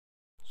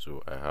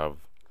So I have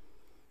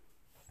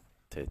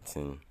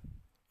 13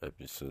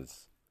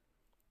 episodes,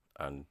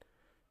 and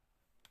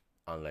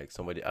like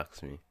somebody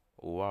asked me,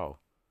 "Oh wow,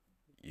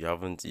 you've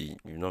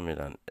not made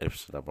an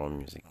episode about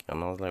music,"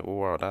 and I was like, "Oh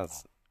wow,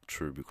 that's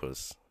true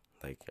because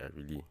like I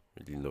really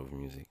really love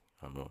music."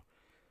 I know.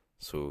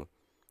 So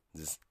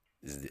this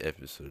is the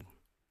episode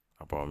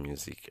about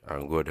music,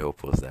 and God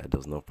help us that it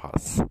does not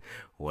pass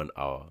 1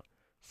 hour.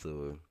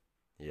 So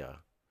yeah,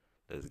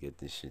 let's get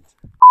this shit.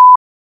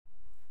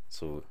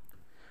 So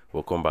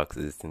welcome back to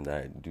this thing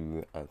that I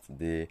do, and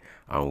today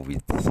I'm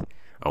with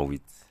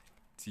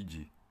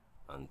TJ,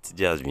 and TJ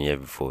has been here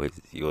before.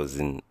 He was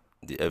in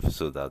the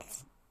episode that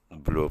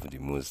blew up the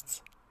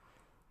most.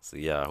 So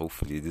yeah,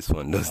 hopefully this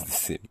one does the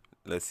same.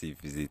 Let's see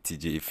if it's a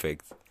TJ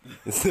effect.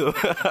 so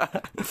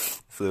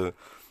so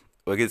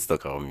we're going to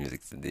talk about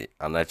music today,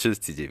 and I chose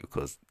TJ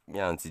because me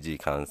and TJ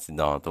can sit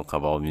down and talk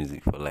about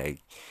music for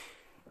like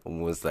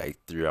almost like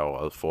 3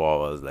 hours, 4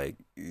 hours. Like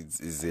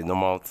it's a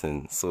normal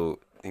thing. So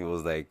he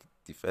was like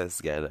the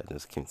first guy that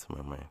just came to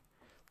my mind.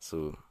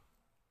 So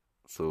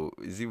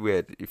is it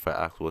weird if I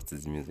ask what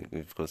is music?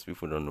 Because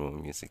people don't know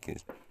what music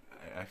is.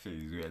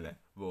 Actually, it's weird. Like,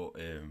 but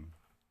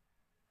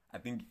I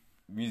think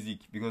music,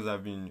 because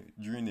I've been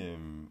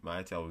during my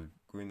IT, I was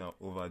going out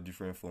over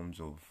different forms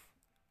of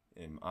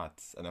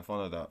arts, and I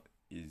found out that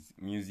is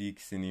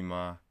music,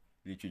 cinema,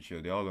 literature.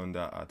 They're all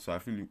under art. So I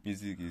feel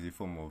music is a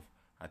form of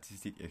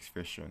artistic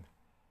expression.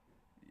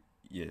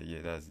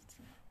 Yeah, that's it.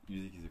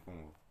 Music is a form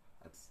of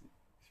artistic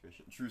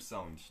expression. True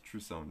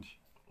sound.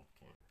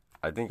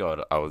 I think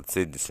I would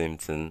say the same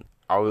thing.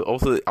 I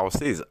would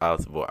say it's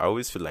art, but I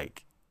always feel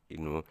like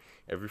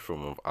every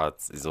form of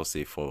art is also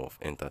a form of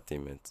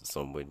entertainment to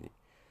somebody.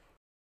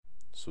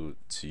 So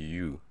to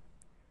you,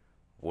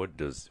 what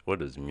does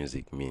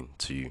music mean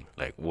to you?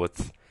 Like what?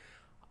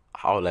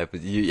 How like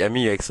you? I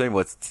mean, you explain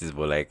what it is,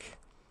 but like,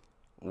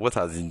 what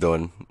has it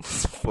done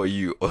for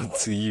you or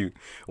to you?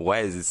 Why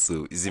is it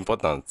so? It's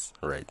important,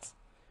 right?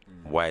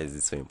 Why is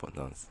it so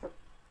important?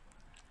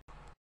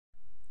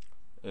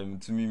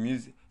 To me,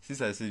 music.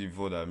 Since I said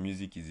before that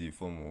music is a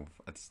form of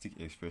artistic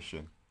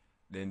expression,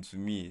 then to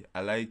me,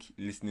 I like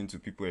listening to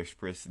people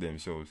express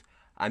themselves.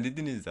 And the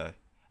thing is that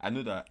I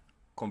know that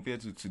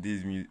compared to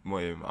today's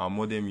our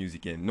modern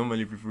music, and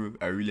normally people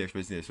are really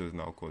expressing themselves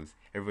now because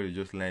everybody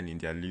just line in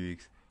their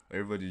lyrics, or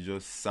everybody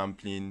just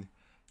sampling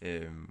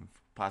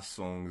past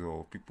songs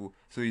or people.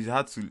 So it's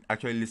hard to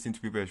actually listen to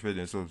people express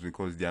themselves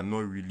because they are not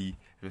really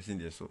expressing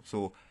themselves.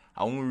 So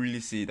I won't really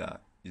say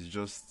that it's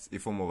just a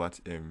form of art.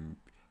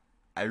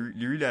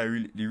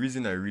 The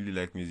reason I really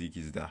like music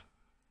is that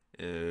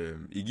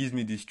it gives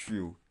me this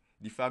thrill.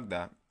 The fact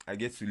that I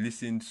get to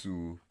listen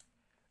to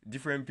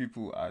different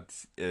people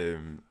at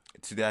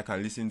today I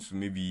can listen to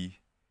maybe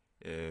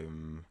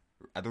um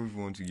I don't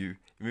even want to give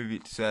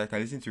maybe so I can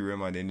listen to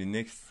Rema, then the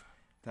next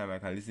time I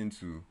can listen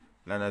to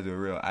Lana Del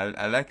Rey.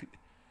 I like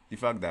the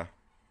fact that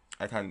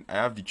I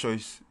have the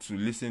choice to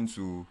listen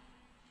to.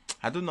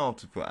 I don't know how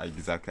to put it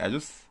exactly.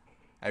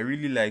 I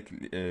really like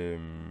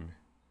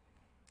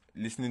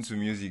listening to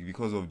music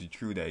because of the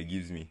thrill that it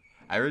gives me.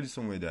 I read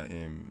somewhere that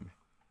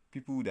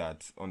people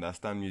that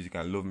understand music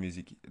and love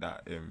music,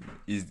 that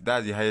is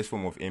that's the highest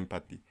form of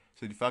empathy.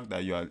 So the fact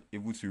that you are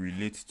able to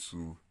relate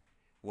to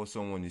what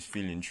someone is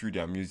feeling through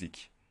their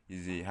music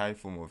is a high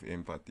form of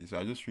empathy. So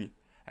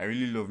I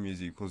really love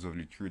music because of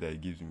the thrill that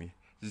it gives me.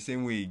 It's the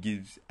same way it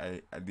gives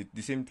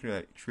the same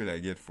thrill I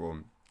get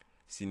from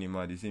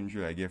cinema, the same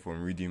thrill I get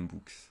from reading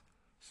books.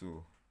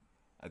 So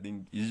I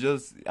think it's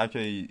just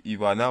actually if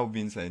we are now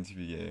being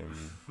scientific,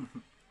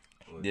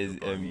 there's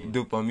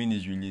dopamine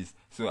is released.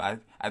 So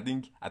I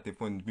think at a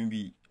point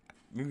maybe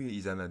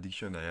it's an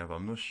addiction I have.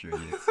 I'm not sure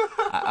yet.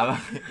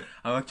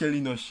 I'm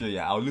actually not sure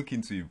yet. I'll look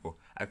into it, but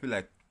I feel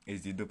like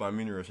it's the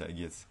dopamine rush I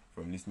get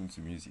from listening to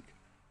music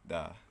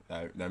that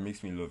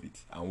makes me love it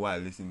and why I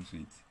listen to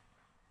it.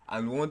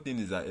 And one thing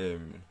is that there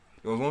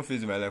was one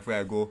phase in my life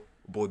where I got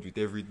bored with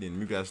everything.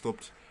 Maybe I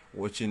stopped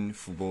watching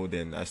football,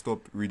 then I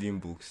stopped reading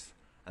books.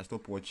 I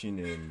stopped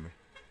watching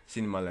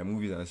cinema like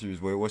movies and series,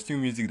 but it was still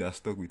music that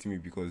stuck with me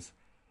because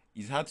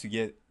it's hard to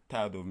get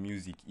tired of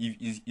music.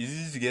 It's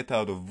easy to get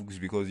tired of books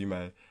because you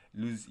might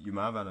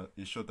have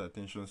a short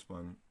attention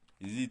span.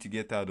 It's easy to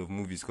get tired of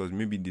movies because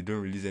maybe they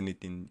don't release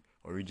anything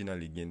original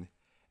again.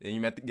 Then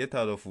you might get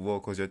tired of football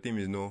because your team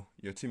is not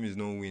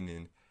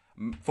winning.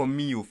 For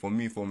me,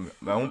 from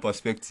my own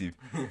perspective,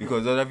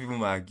 because other people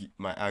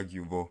might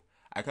argue, but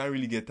I can't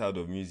really get tired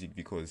of music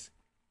because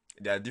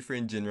there are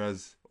different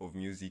genres of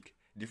music,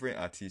 different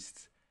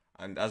artists,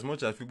 and as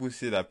much as people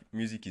say that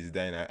music is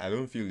dying, I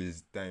don't feel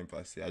it's dying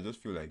per se. I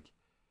just feel like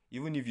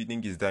even if you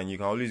think it's dying, you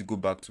can always go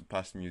back to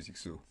past music.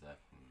 So,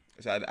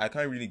 Exactly. I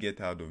can't really get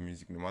tired of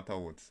music no matter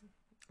what.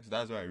 So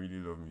that's why I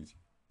really love music.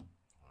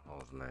 That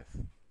was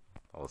nice.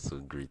 That was so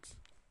great.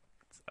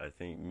 I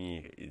think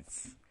me,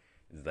 it's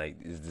like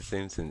it's the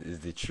same thing. It's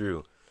the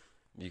true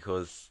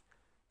because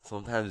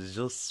sometimes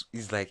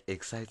it's like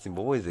exciting.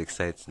 But what is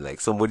exciting? Like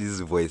somebody's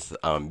voice,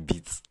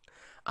 beats,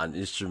 and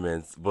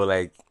instruments. But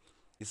like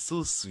it's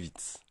so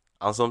sweet,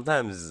 And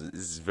sometimes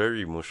it's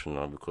very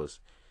emotional because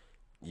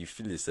you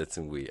feel a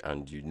certain way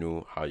and you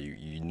know how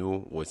you know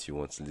what you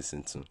want to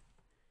listen to.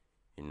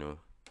 You know,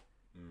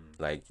 Mm.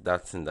 like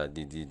that thing that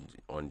they did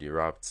on the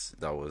Wrapped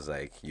that was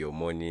like your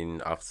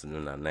morning,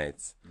 afternoon, and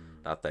night,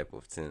 Mm. that type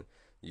of thing.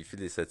 You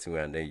feel a certain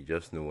way and then you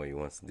just know what you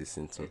want to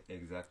listen to.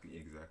 Exactly,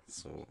 exactly.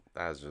 So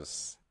that's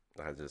just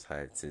how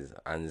it is,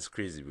 and it's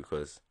crazy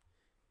because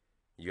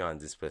you and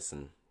this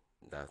person,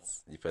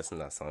 that's the person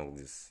that sang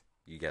this,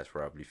 you guys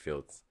probably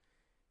felt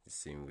the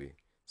same way.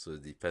 So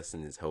the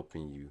person is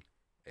helping you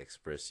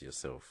express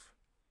yourself.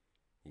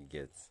 You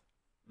get,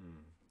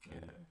 Mm. That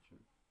is yeah. actually.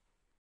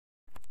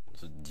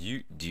 So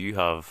do you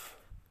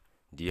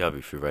have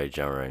a favorite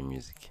genre in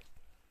music?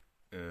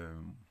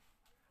 Um,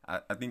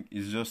 I think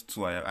it's just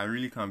two. I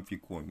really can't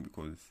pick one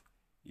because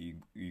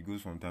it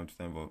goes from time to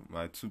time. But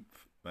my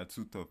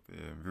two top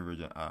favorite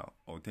genre are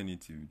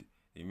alternative.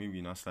 They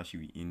maybe not slash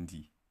with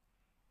indie.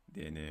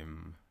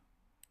 Then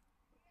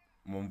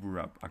mumble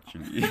rap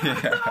actually.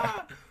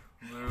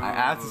 I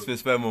have to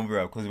specify mumble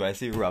rap because if I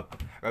say rap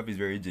is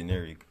very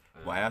generic.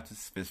 But I have to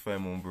specify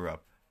mumble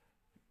rap.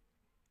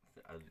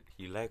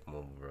 You like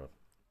mumble rap?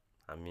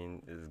 I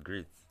mean, it's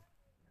great.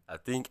 I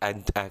think I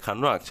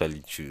cannot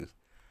actually choose,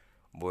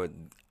 but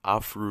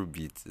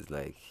Afrobeat is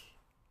like.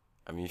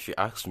 I mean, if you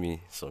ask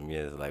me some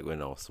years, like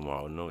when I was small,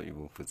 I would not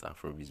even put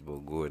Afrobeat, but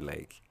God,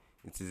 like,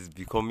 it is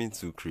becoming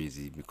too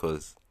crazy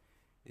because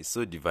it's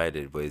so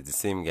divided, but it's the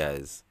same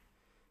guys,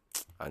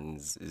 and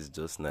it's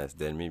just nice.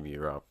 Then maybe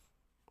rap.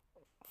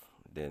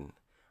 Then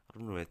I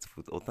don't know where to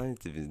put.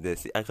 Alternative is there.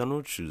 See, I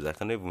cannot choose. I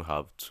cannot even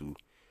have two.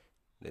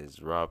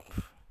 There's rap,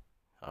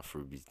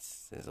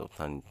 Afrobeat. There's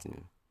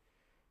alternative,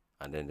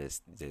 and then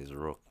there's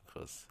rock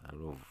because I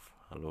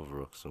love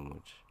rock so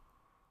much,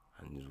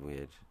 and it's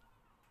weird.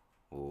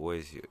 What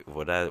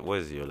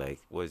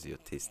is your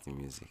taste in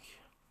music?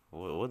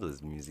 What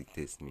does music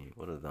taste mean?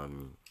 What does that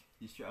mean?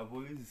 It's true. I've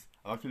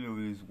actually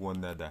always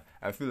wondered that.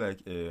 I feel like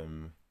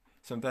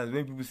sometimes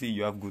when people say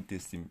you have good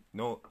taste in,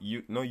 no,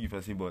 you not you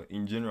per se, but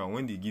in general,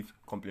 when they give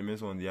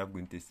compliments on they have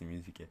good taste in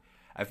music,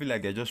 I feel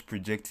like they're just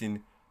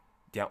projecting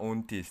their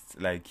own taste.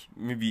 Like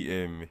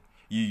maybe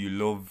you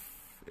love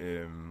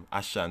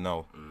Asha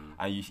now, Mm,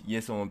 and you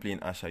hear someone playing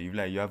Asha, you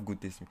like you have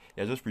good taste.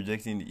 You're just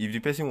projecting. If the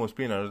person was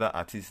playing another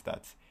artist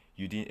that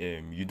you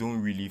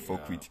don't really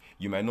fuck yeah. with,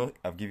 you might not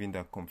have given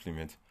that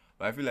compliment.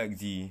 But I feel like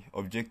the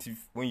objective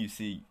when you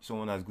say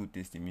someone has good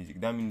taste in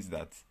music, that means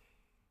that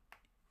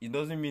it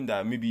doesn't mean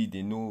that maybe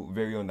they know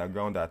very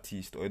underground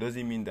artist, or it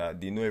doesn't mean that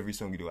they know every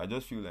song you do. I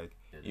just feel like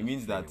You're it just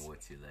means that playing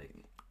what you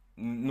like.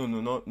 no, no,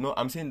 no, no.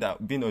 I'm saying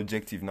that being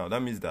objective now,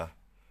 that means that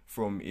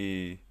from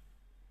a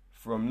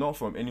from not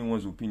from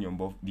anyone's opinion,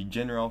 but the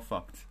general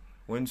fact,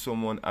 when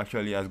someone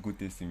actually has good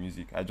taste in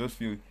music, I just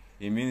feel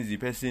it means the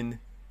person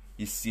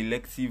is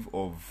selective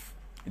of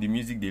the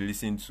music they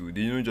listen to.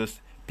 They don't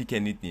just pick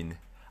anything,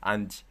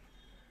 and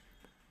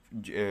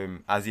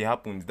as it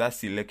happens, that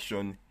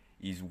selection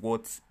is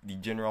what the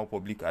general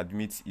public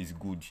admits is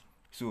good.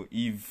 So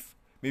if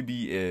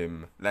maybe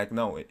like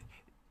now,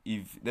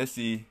 if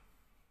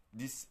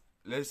this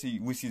let's say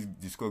Wissy's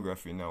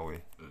discography now,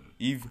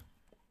 if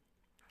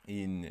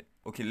in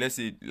okay, let's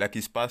say like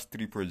his past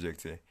three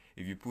projects,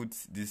 if you put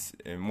this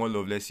More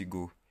Love Lets You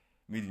Go,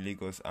 Made in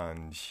Lagos,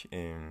 and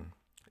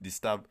the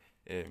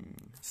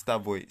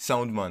Starboy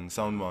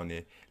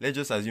Soundman, let's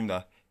just assume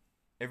that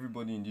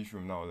everybody in this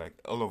room now, like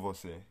all of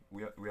us,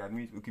 we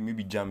admit okay,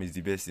 maybe Jam is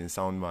the best in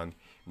Soundman.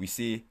 We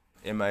say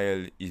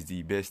MIL is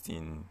the best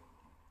in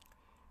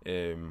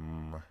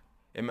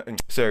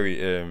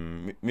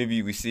sorry,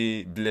 maybe we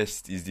say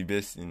Blessed is the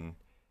best in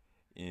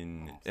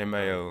I'm surprised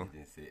MIL. you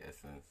didn't say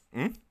Essence.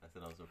 Hmm? I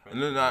said I'm surprised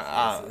No, you no,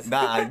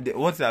 didn't say Essence.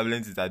 what I've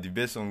learned is that the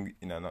best song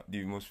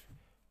the most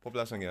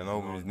popular song in an It's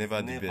album is not. It's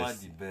never the never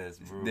best. the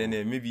best, bro. Then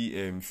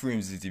maybe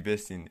Frames is the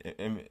best in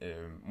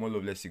More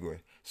Love Less Go.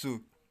 So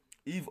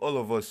if all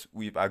of us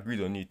we've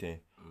agreed on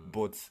it,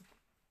 but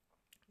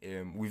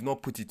we've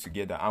not put it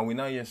together, and we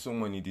now hear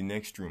someone in the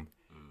next room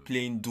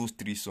playing those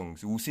three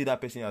songs, we'll say that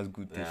person has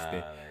good taste. Yeah,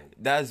 like,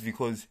 That's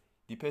because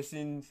the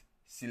person's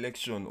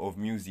selection of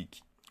music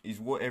is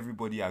what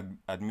everybody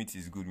admits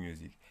is good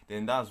music.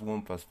 Then that's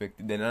one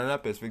perspective. Then another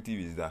perspective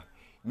is that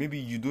maybe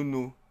you don't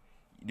know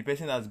the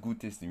person has good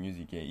taste in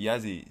music. He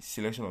has a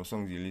selection of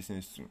songs he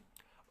listens to,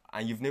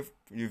 and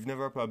you've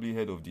never probably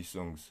heard of these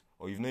songs,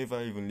 or you've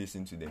never even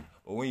listened to them.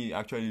 Or when you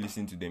actually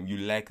listen to them, you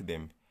like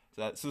them.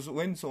 So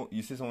when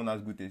you say someone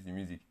has good taste in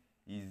music,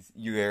 is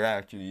you're right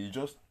actually. It's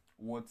just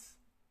what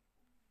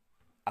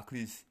at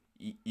least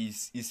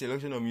his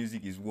selection of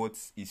music is what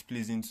is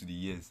pleasing to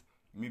the ears.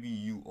 Maybe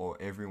you or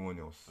everyone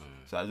else.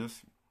 So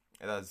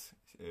that's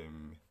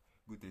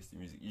good taste in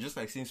music. It's just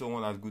like saying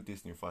someone has good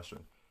taste in fashion.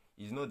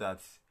 It's not that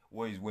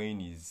what he's wearing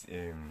is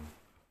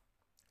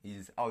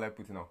how will I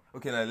put it now?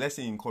 Okay, now let's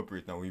say in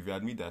corporate now, if you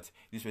admit that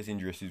this person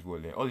dresses well,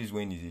 all he's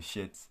wearing is a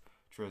shirt,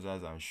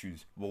 trousers, and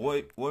shoes. But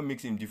what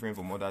makes him different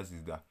from others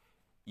is that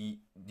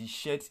the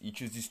shirt he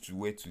chooses to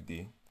wear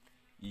today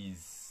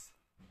is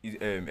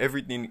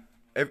everything.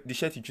 The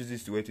shirt he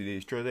chooses to wear today,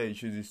 his trouser he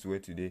chooses to wear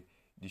today,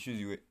 the shoes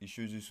you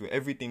wear,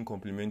 everything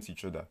complements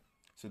each other.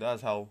 So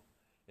that's how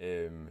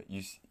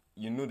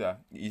you know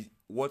that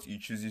what he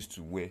chooses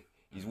to wear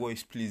is what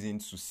is pleasing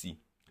to see.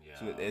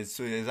 Yeah.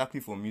 So exactly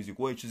for music,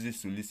 what he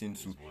chooses to listen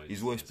to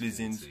is what is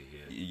pleasing.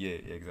 Yeah.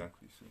 Yeah,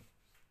 exactly. So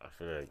I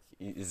feel like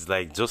it's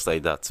like just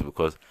like that too,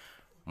 because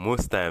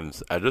most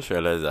times I just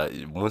realize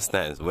that most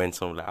times when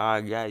someone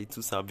like guy you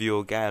too sabi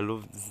or guy I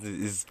love this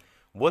is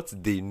what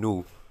they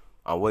know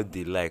and what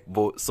they like.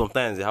 But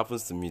sometimes it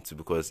happens to me too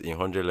because in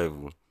 100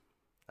 level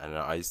and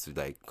I used to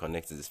like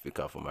connect to the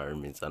speaker for my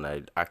roommates and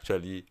I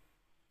actually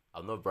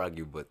I'm not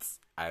bragging but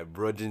I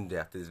broadened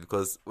their taste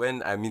because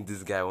when I meet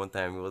this guy one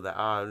time he was like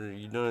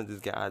you don't know this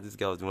guy this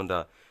guy was the one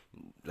that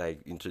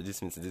like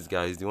introduced me to this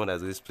guy. He's the one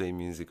that's always playing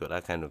music or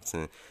that kind of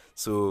thing.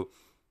 So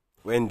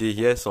when they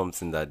hear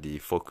something that they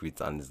fuck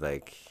with and it's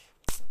like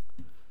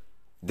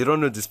they don't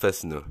know this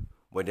person though,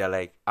 but they're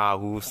like,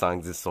 who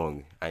sang this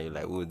song? And you're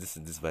like, oh, this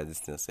is this by this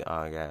thing. I say,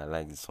 yeah, I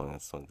like this song.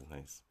 That song is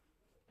nice.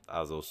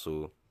 That's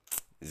also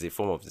it's a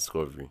form of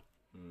discovery,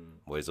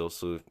 but it's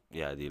also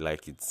they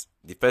like it.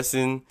 The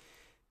person,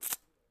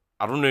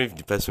 I don't know if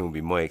the person will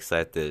be more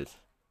excited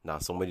than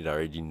somebody that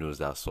already knows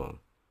that song.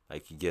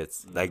 Like he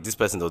gets like this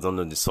person doesn't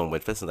know the song,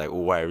 but the person like,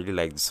 oh, wow, I really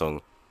like the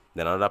song.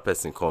 Then another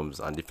person comes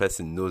and the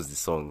person knows the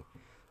song.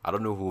 I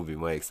don't know who will be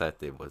more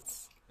excited, but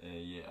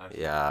yeah,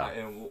 actually,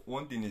 yeah,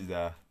 one thing is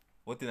that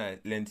one thing I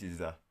learned is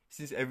that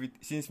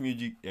since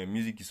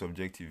music is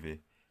subjective,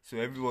 so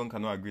everyone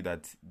cannot agree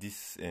that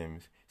this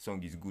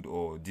song is good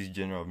or this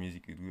genre of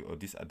music is good or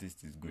this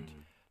artist is good.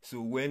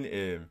 So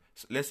when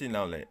let's say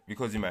now like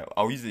because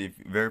I'll use a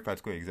very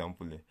practical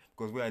example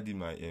because where I did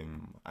my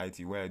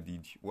IT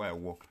where I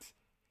worked,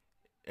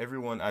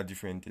 everyone had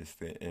different tastes.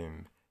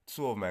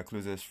 Two of my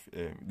closest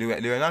they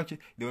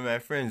were my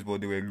friends,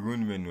 but they were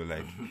grown men. No,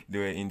 like they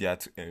were in their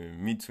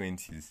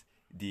mid-20s.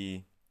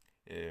 They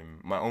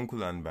my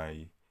uncle and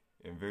my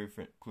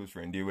close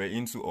friend, they were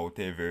into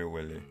Altair very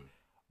well.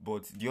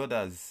 But the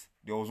others,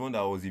 there was one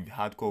that was a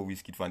hardcore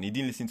Whiskey fan. He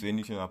didn't listen to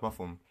anything apart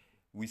from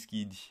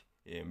Whiskey,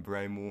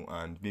 Brimo,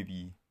 and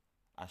maybe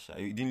Asha.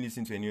 He didn't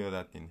listen to any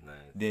other thing. nice.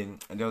 Then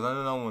there was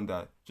another one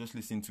that just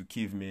listened to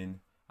Cavemen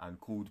and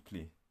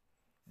Coldplay.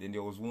 Then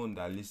there was one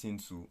that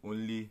listened to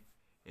only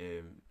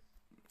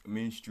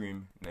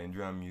mainstream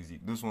Nigerian music.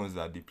 Those ones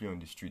that they play on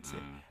the streets.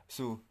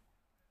 So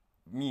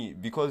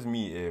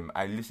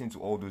I listen to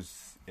all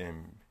those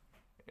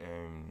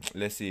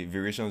let's say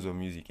variations of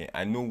music.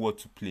 I know what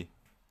to play.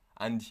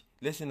 And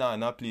let's say now I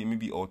now play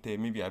maybe Ote,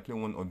 maybe I play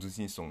one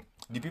Odusin song.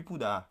 The people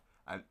that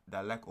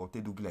like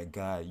Ote do be like,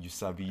 guy, you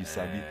sabi.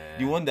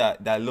 The one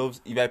that loves,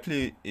 if I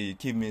play a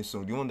Caveman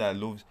song, the one that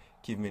loves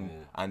Caveman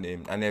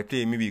and I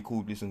play maybe a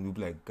Coldplay song, they'll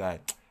be like, guy,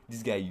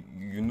 this guy,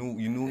 you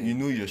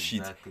know your shit.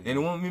 Exactly. And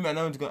the one maybe I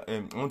now want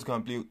to go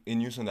and play a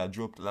new song that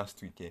dropped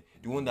last week.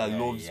 The one that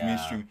loves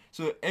mainstream.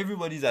 So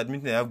everybody's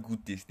admitting they have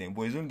good taste,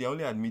 but they're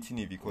only admitting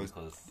it because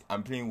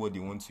I'm playing what they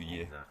want to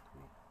hear. Exactly.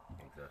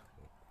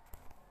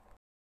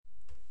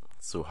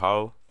 So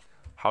how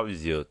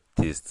is your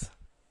taste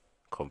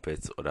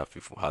compared to other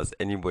people? Has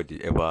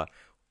anybody ever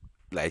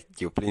like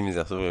you're playing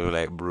music and somebody was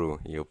like, bro,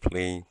 you're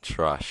playing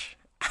trash?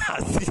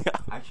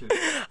 Actually,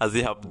 Has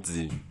it happened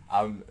to you?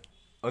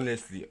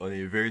 Honestly, on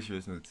a very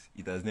serious note,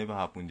 it has never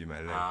happened in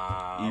my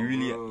life. Bro.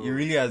 It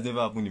really has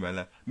never happened in my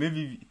life.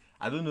 Maybe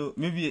I don't know.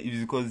 Maybe it's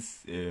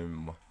because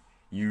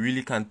you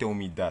really can't tell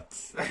me that.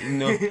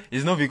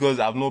 It's not because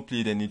I've not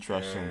played any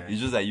trash song. It's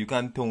just that you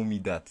can't tell me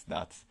that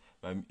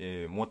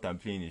what I'm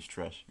playing is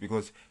trash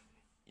because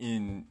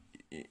on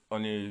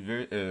a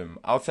very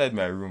outside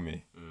my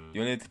room, the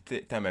only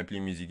time I play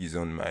music is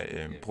on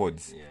my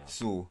pods. Yeah.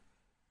 So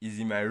it's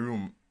in my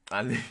room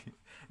and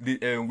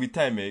with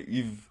time,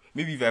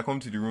 if I come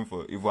to the room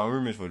if I'm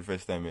roommates for the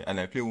first time and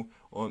I play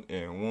on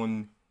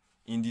one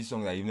indie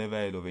song that you've never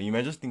heard of, you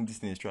might just think this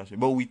thing is trash.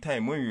 But with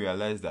time, when you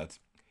realize that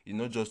it's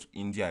not just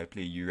indie I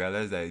play, you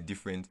realize that it's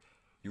different.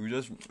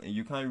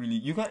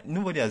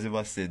 Nobody has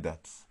ever said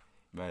that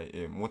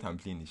what I'm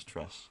playing is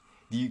trash.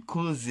 The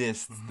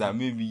closest that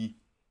maybe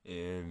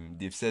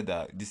they've said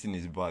that this thing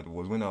is bad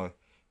was when I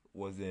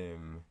was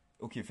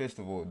okay. First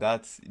of all,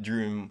 that's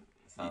during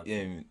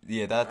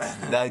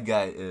that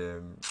guy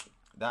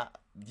that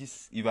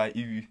this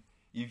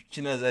if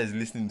Chinaza is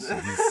listening to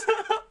this,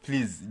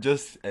 please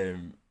just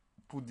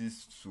put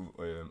this to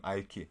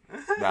IK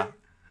that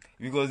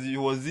because he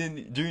was in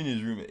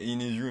his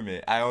room.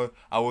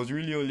 I was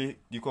really only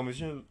the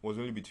conversation was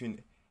only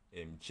between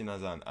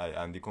Chinaza and I,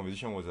 and the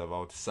conversation was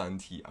about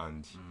Santi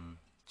and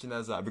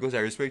Chinaza because I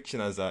respect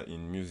Chinaza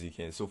in music,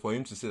 and so for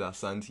him to say that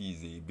Santi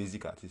is a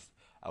basic artist,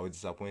 I was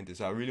disappointed.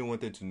 So I really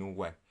wanted to know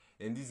why.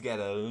 And this guy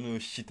that I don't know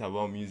shit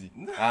about music,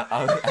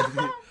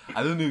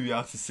 I don't know if you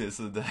have to say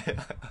so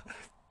that,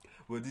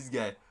 but this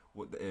guy,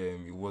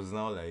 was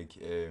now like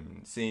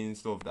saying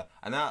stuff that,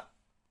 and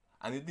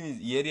the thing is,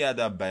 he already had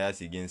that bias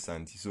against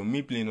Santi. So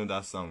me playing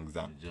other songs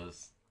that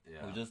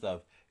we just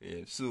have,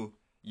 so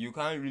you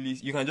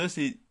can just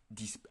say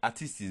this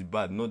artist is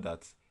bad, not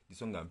that the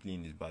song I'm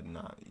playing is bad.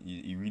 Nah,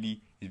 it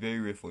really is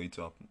very rare for it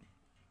to happen.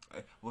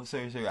 Well,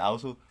 sorry. I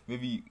also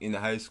maybe in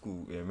high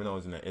school when I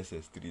was in like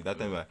SS3, that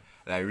time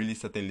I really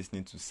started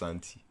listening to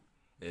Santi.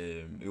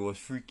 It was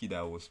Freaky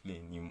that was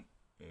playing him,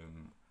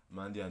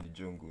 Mandy and the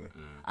Jungle,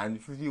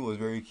 and Freaky was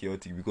very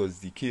chaotic because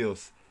the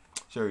chaos,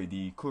 sorry,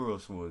 the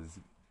chorus was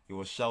it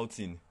was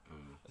shouting,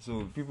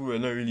 so people were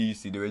not really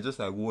used to it. They were just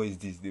like, "What is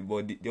this?" There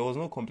was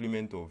no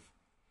compliment of,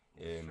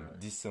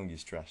 "This song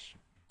is trash."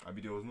 I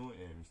mean, there was no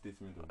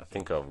statement of. I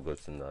think I've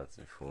gotten that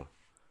before.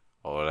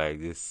 Or like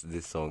this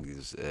song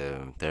is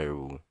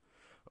terrible.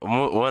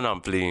 When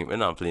I'm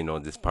playing all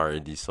these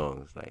parody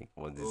songs, like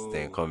all these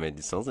then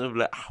comedy songs, I'm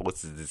like, what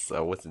is this?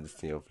 What is this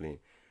thing you're playing?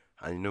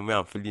 And you know me,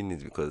 I'm feeling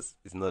it because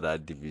it's not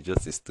that deep. It's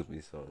just a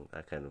stupid song,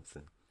 that kind of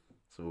thing.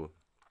 So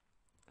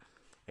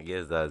I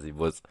guess that's it.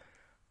 But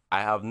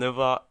I have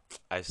never.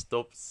 I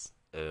stopped.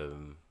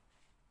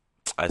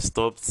 I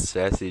stopped.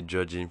 Should I say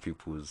judging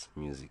people's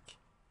music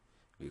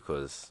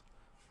because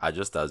I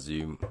just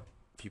assume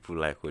people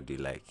like what they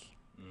like.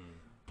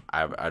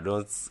 I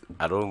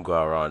don't go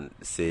around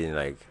saying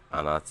like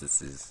an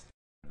artist is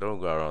I don't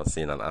go around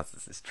saying an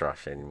artist is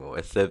trash anymore.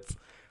 Except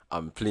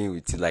I'm playing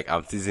with it, like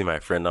I'm teasing my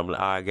friend. I'm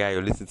like, guy,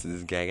 you listen to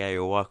this guy,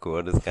 you walk or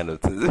all this kind of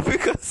things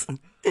because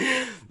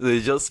they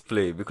just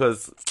play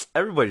because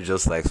everybody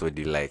just likes what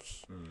they like.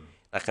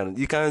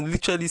 You can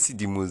literally see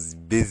the most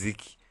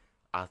basic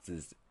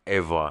artist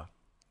ever.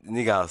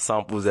 Nigga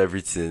samples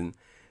everything,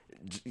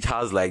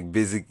 has like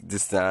basic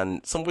this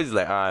and somebody's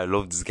like, I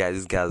love this guy.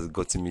 This guy has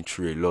gotten me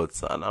through a lot,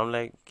 and I'm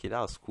like, okay,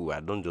 that's cool. I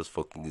don't just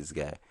fuck with this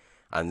guy,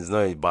 and it's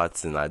not a bad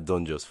thing. I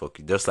don't just fuck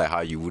with, just like how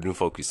you wouldn't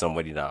fuck with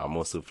somebody that I'm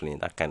also playing,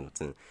 that kind of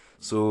thing.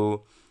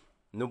 So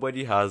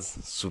nobody has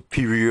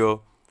superior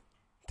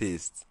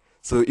taste.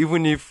 So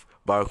even if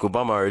Barack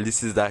Obama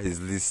releases that his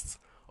list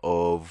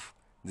of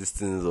these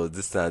things or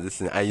this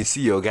thing, and you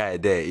see your guy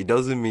there, it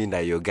doesn't mean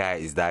that your guy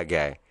is that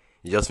guy.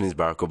 It just means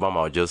Barack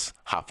Obama just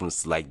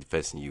happens to like the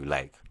person you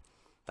like.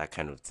 That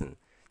kind of thing.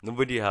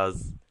 Nobody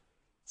has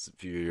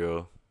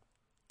superior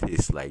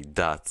taste like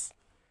that.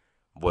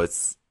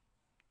 But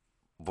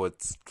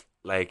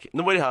like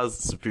nobody has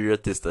superior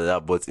taste like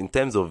that. But in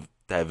terms of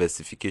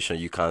diversification,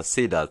 you can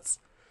say that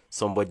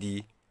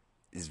somebody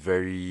is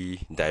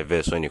very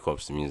diverse when it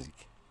comes to music.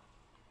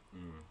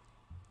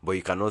 But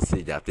you cannot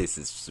say their taste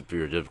is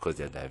superior just because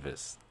they're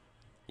diverse.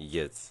 You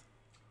get?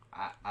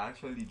 I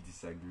actually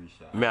disagree,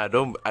 Sha.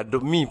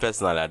 Me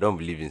personally, I don't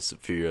believe in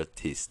superior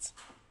taste.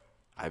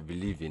 I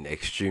believe in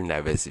extreme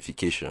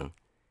diversification.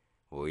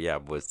 Oh yeah,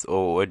 but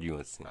what do you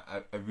want to say?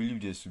 I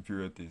believe there's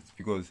superior taste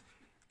because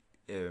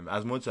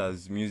as much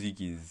as music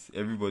is,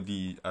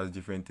 everybody has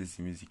different tastes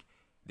in music.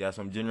 There are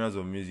some genres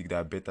of music that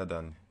are better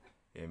than.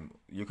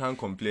 You can't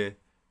compare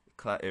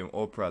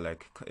opera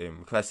like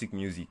classic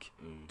music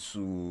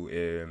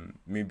to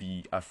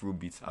maybe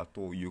Afrobeat at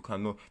all. You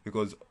cannot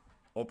because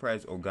opera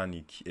is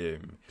organic.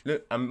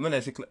 When I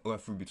say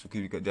Afrobeat,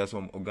 okay, because there are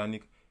some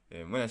organic.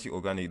 When I say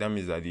organic, that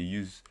means that they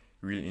use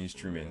real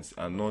instruments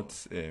and not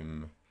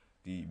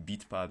the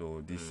beat pad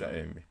or this.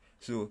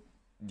 So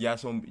there are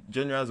some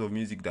genres of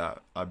music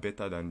that are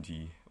better than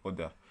the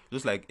other.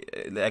 Just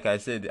like I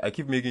said, I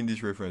keep making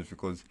this reference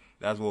because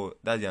that's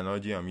the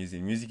analogy I'm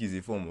using. Music is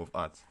a form of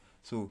art.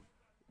 So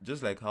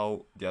just like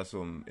how there are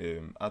some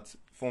art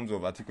forms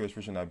of artistic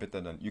expression are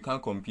better than, you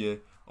can't compare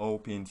all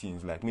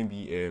paintings like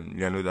maybe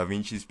Leonardo da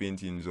Vinci's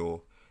paintings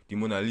or the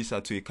Mona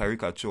Lisa to a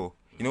caricature.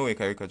 You know what a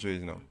caricature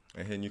is now,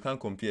 and you can't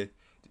compare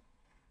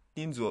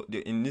things.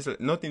 In this,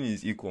 nothing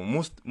is equal.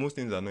 Most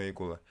things are not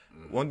equal.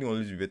 One thing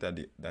always be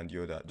better than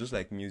the other. Just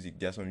like music,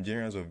 there are some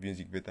genres of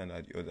music better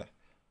than the other.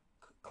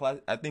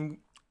 I think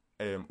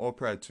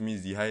opera to me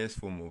is the highest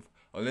form of,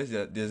 unless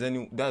there's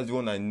any, that's the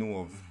one I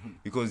know of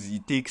because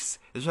it takes,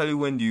 especially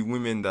when the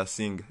women that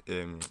sing,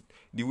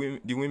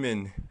 the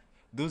women,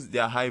 those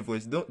their high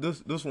voice,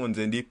 those ones,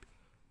 and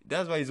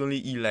that's why it's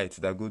only elites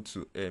that go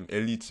to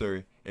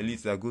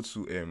elites that go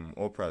to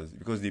operas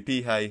because they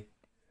pay high.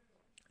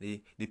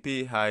 They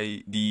pay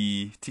high.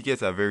 The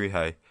tickets are very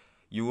high.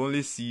 You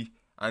only see,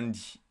 and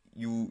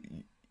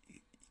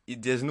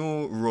there's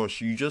no rush.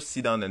 You just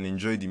sit down and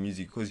enjoy the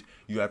music because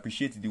you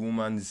appreciate the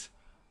woman's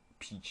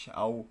pitch,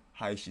 how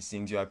high she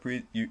sings. You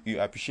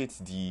appreciate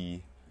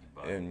the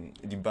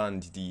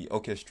band, the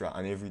orchestra,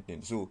 and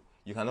everything. So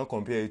you cannot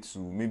compare it to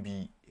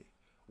maybe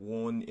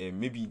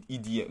maybe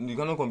EDM. You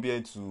cannot compare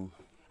it to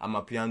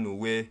Amapiano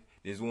where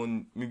there's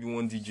one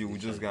DJ who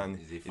just gone.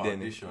 It's a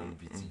foundation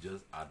beat. You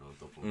just add on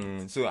top of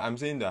it. So I'm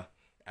saying that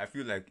I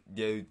feel like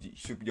there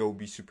will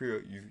be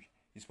superior.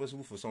 It's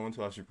possible for someone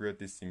to have superior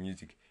taste in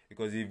music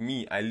because if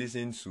I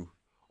listen to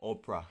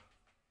opera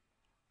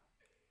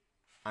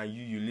and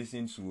you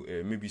listen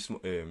to maybe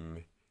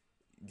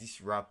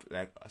this rap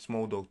like a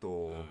Small Doctor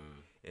or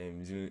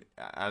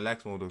I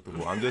like Small Doctor,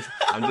 but I'm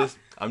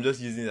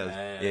just using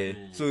that.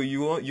 So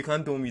you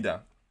can't tell me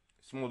that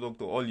Small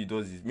Doctor all he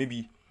does is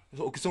maybe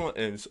someone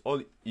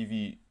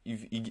if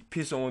he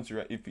pays someone to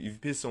write, if he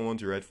pays someone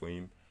to write for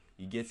him,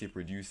 he gets a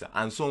producer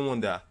and someone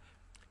that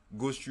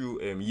goes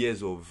through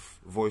years of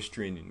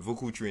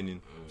vocal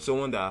training,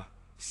 someone that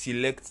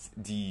selects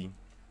the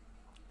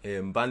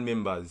band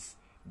members.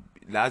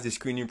 That's a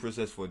screening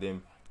process for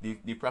them.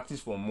 They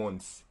practice for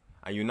months,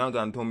 and you now go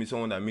and tell me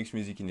someone that makes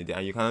music in a day,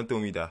 and you cannot tell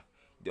me that.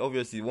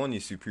 Obviously, one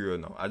is superior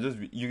now.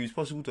 It's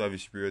possible to have a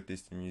superior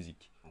taste in music.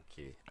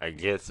 Okay, I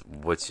get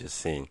what you're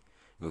saying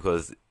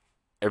because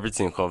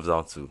everything comes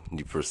down to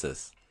the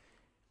process.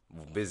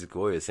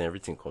 Basically, what you're saying,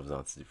 everything comes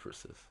down to the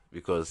process.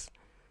 Because,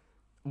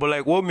 but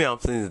like what me I'm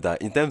saying is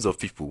that in terms of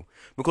people,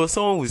 because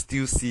someone will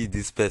still see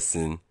this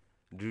person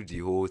do the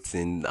whole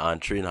thing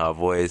and train her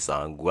voice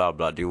and blah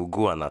blah, they will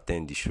go and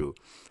attend the show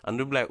and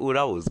they'll be like, oh,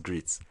 that was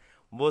great.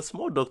 But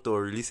small doctor will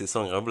release a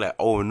song and I'll be like,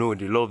 oh no,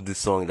 they love this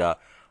song.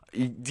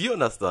 Do you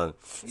understand?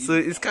 So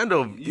it's kind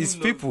of it's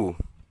people.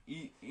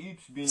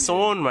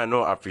 Someone might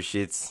not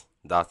appreciate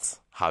that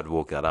hard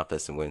work that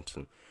person went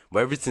through, but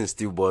everything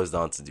still boils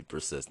down to the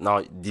process.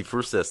 Now, the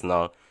process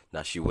now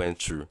that she went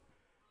through,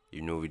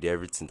 with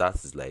everything, that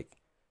is like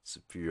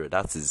superior.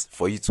 That is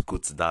for you to go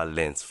to that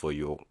length for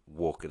your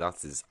work.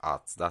 That is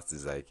art. That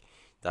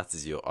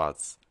is your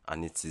art,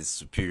 and it is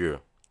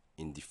superior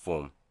in the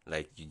form.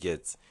 Like you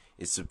get,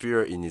 it's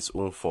superior in its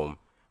own form.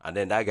 And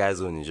then that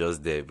guy's own is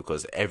just there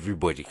because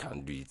everybody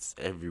can do it.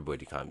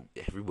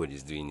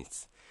 Everybody's doing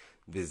it,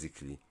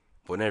 basically.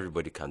 But not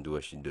everybody can do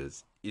what she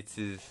does.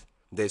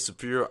 There's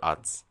superior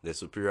art. There's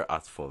superior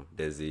art form.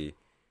 There's a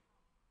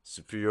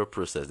superior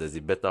process. There's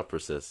a better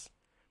process.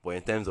 But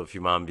in terms of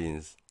human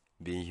beings,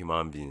 being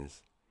human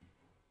beings,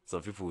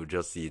 some people will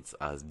just see it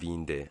as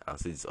being there and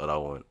see this other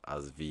one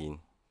as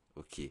being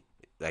okay.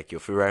 Like your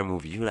favorite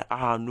movie, you're like,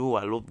 no,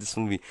 I love this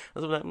movie.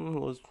 And so I'm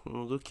like, it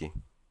was okay.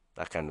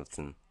 That kind of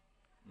thing.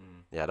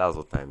 Yeah, that's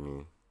what I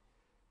mean.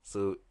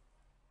 So,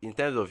 in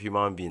terms of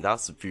human being, that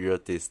superior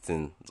taste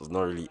thing does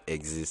not really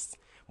exist.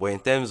 But in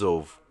terms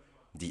of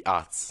the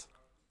arts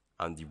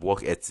and the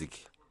work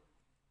ethic,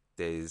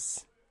 there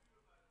is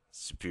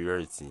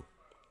superiority.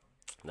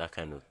 That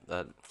I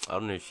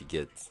don't know if you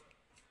get.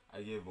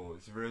 I get,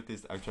 but superior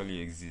taste actually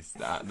exists.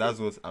 That's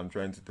what I'm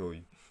trying to tell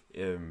you.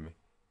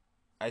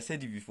 I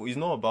said it before. It's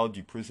not about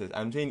the process.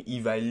 I'm saying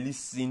if I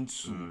listen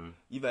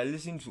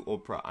to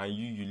opera and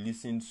you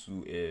listen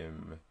to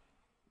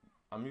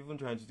I'm even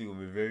trying to think of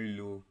a very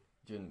low.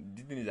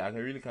 The thing is, I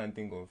really can't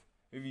think of.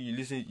 Maybe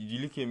you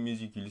look at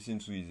music you listen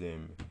to is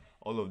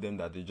all of them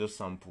that they just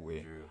sample.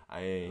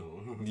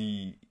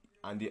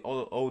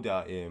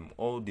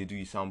 All they do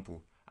is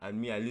sample. And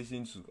me, I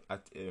listen to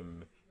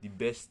the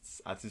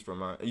best artist from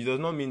her. It does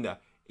not mean that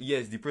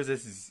yes, the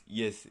process is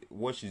yes,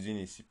 what she's doing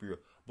is superior.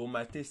 But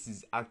my taste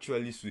is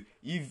actually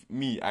if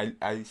me,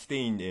 I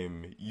stay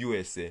in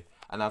USA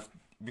and I've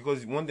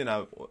because one thing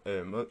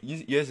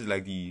US is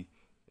like the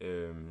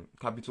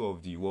capital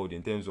of the world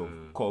in terms of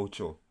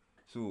culture.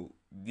 So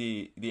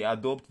they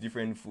adopt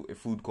different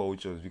food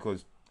cultures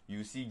because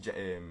you see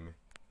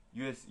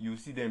US you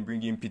see them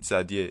bringing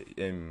pizza there,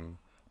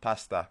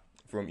 pasta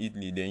from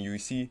Italy. Then you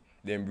see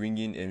them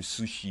bringing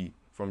sushi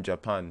from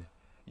Japan.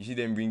 You see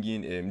them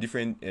bringing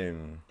different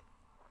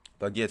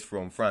baguettes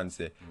from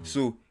France.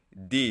 So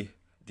they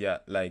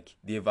are like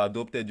they've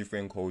adopted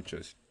different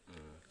cultures.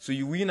 So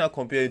you will not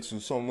compare it to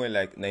somewhere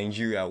like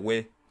Nigeria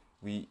where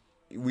we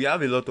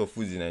have a lot of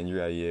foods in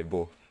Nigeria here,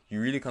 but you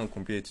really can't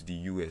compare it to the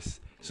US.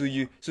 So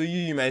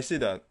you might say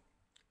that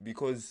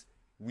because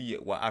we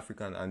were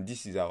African and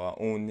this is our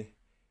own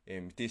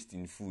taste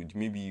in food.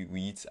 Maybe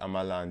we eat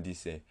amala and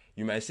this.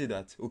 You might say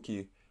that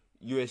okay,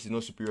 US is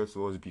not superior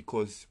to us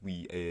because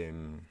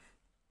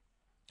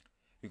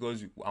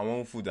because our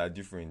own food are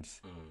different.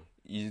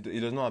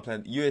 It does not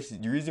apply. US.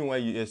 The reason why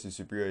US is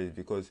superior is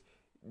because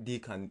they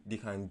can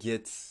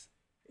get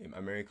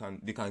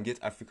they can get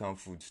African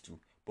foods too,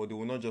 but they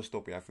will not just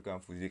stop with African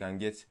foods. They can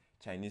get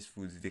Chinese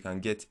foods. They can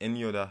get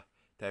any other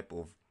type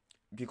of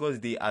because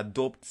they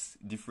adopt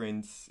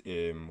different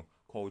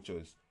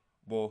cultures.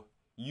 But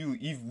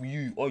if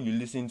you all you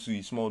listen to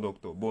is Small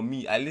Doctor, but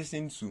me, I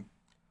listen to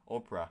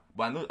opera,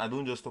 but I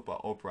don't just stop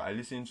at opera. I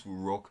listen to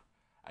rock.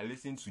 I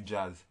listen to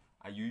jazz.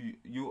 And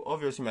you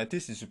obviously my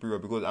taste is superior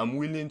because I'm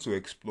willing to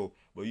explore,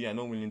 but you are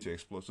not willing to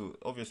explore. So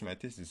obviously my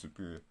taste is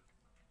superior.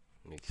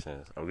 Makes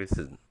sense. I'm going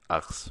to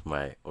ask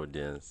my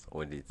audience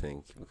what they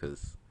think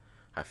because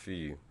I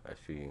feel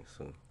you.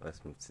 So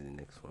let's move to the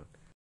next one.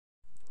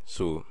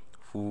 So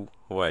who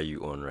are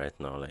you on right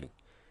now? Like,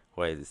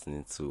 what are you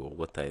listening to, or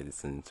what are you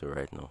listening to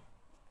right now?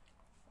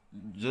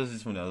 Just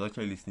this one, I was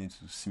actually listening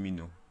to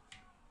Smino.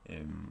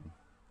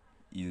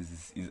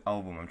 His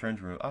album. I'm trying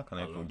to remember. How can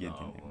I forget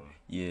the name?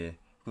 Yeah,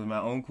 because my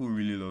uncle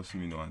really loves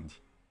Smino, and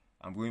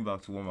I'm going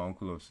back to what my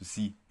uncle loves to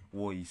see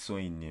what he saw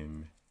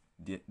in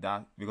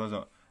that because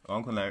my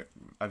uncle and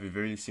I have a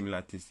very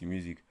similar taste in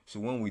music. So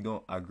when we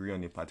don't agree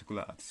on a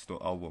particular artist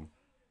or album,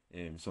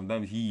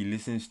 sometimes he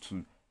listens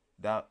to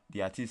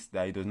the artist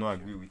that he does not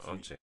agree with.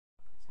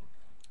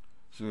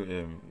 So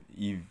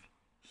if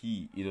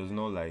he does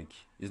not like,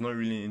 he's not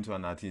really into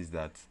an artist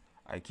that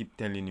I keep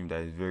telling him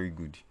that is very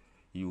good,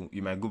 you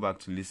might go back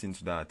to listen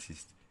to that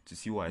artist to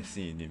see what I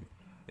see in him.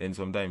 And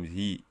sometimes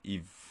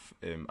if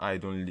I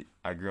don't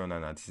agree on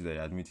an artist that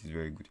I admit is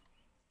very good,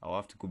 I'll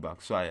have to go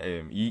back. So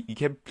he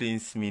kept playing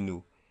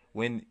Smino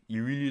when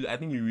I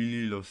think he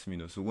really loves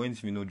Smino. So when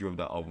Smino dropped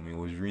that album, he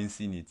was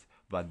rinsing it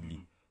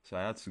badly. So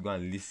I had to go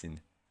and listen.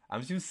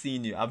 I'm still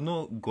seeing it. I've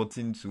not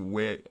gotten to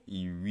where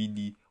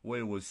he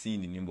was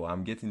seeing in him, but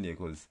I'm getting there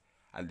because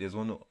there's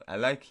one. I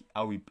like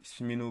how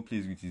Smino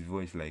plays with his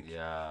voice. Like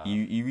Yeah.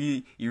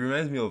 he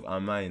reminds me of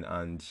Amine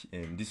and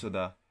this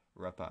other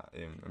rapper.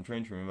 I'm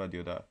trying to remember the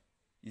other.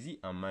 Is he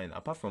Amine?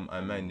 Apart from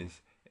Amine,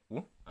 there's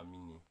what?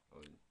 Amini.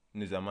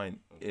 No, it's Amine.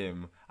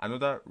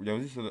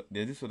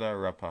 There's this other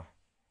rapper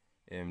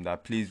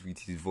that plays with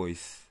his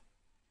voice.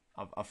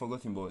 I've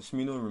forgotten, but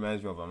Smino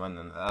reminds me of a man,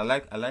 and I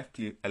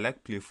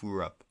like playful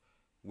rap,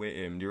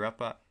 where the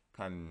rapper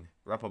can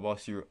rap about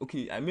serious.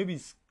 Okay, maybe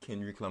it's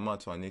Kendrick Lamar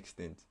to an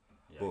extent,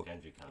 Yeah, but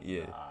Kendrick and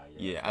yeah,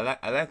 yeah. yeah,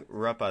 I like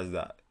rappers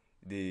that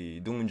they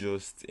don't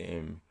just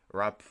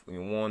rap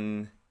in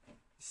one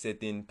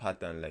certain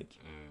pattern. Like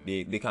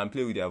they can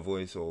play with their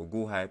voice or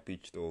go high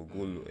pitched or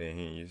go low.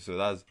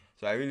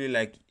 So I really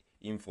like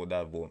him for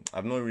that, but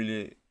I'm not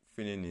really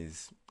feeling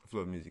his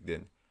flow of music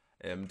then.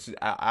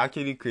 I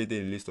actually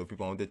created a list of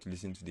people I wanted to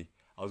listen to today.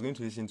 I was going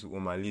to listen to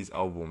Omar Lee's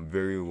album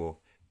very well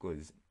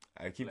because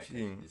I keep Like I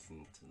seeing should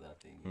listen to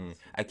that thing.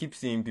 I keep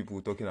seeing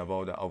people talking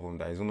about the album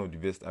that is one of the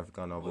best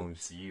African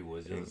albums. But to you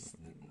was just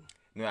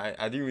No,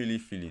 I didn't really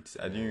feel it.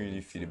 I didn't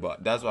really feel it,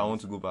 but that's why I want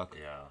to go back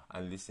yeah.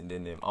 and listen.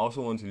 Then I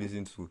also want to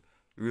listen to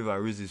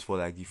River Roses for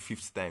like the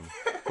fifth time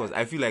because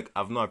I feel like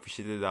I've not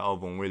appreciated that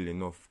album well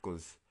enough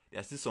because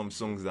there's still some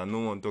songs that no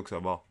one talks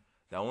about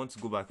that I want to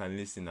go back and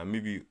listen and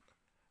maybe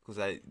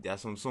because there are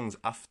some songs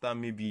after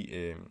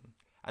maybe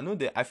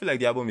I feel like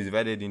the album is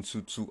divided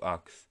into two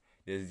acts.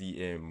 There's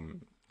the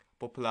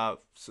popular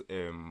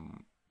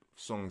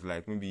songs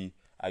like maybe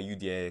Are You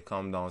There,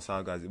 Calm Down,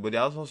 Sagas, but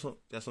there are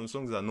some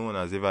songs that no one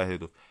has ever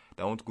heard of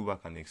that I want to go back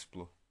and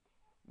explore.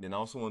 Then I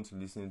also want to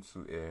listen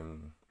to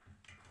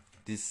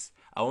this.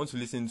 I want to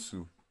listen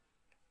to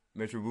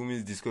Metro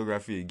Boomin's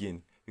discography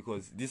again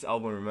because this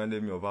album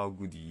reminded me of how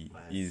good he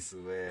is.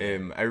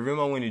 I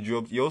remember when he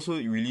dropped. He also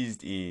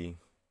released a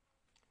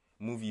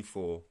movie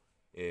for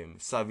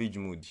Savage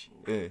Mood.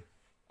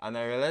 And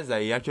I realized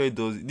that he actually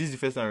does. This is the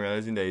first time I'm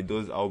realizing that he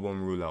does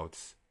album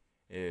rollouts.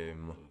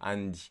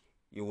 And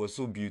it was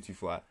so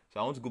beautiful. So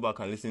I want to go back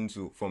and listen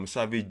to from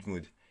Savage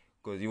Mood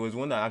because it was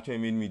one that actually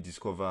made me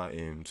discover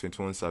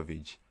 21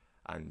 Savage.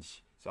 And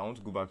so I want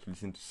to go back to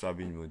listen to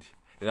Savage Mood.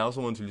 Then I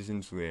also want to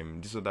listen to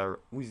this other.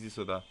 Who is this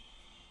other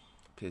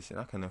person?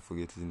 I cannot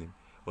forget his name.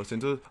 But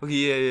 21,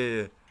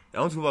 okay, yeah. I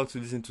want to go back to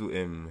listen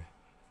to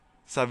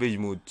Savage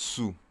Mode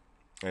 2.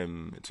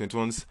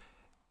 21's.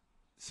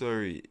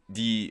 Sorry,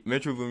 the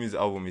Metro Boomin's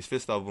album, his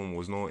first album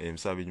was not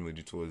Savage Mode.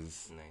 It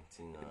was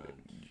 19.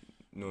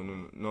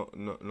 not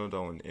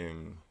that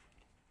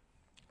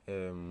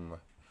one.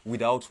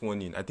 Without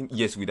Warning. I think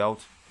yes,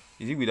 without.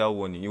 Is it Without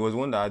Warning? It was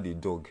one that had a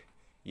dog.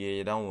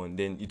 Yeah, that one.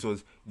 Then it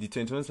was the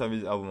 21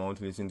 Savage album I want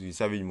to listen to is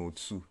Savage Mode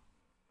 2.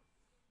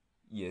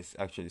 Yes,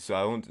 actually. So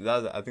I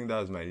think that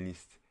was my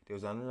list. There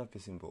was another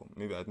person, but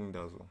maybe I think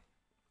that was one.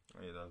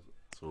 Oh, yeah, that's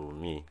one. So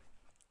me,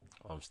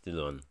 I'm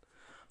still on more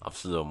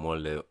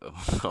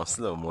I'm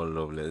still on more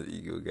Loveless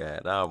Ego guy.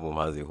 That album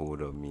has a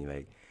hold of me.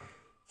 Like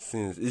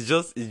since it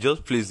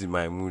just plays with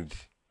my mood.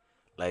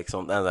 Like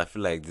sometimes I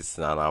feel like this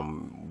and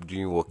I'm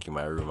doing work in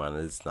my room and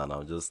this and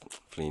I'm just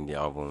playing the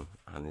album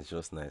and it's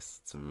just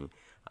nice to me.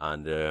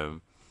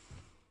 And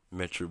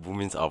Metro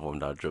Boomin's album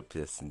that dropped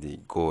yesterday,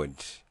 God.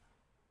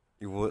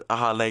 It was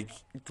like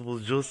it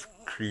was just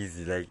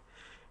crazy. Like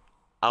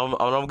I'm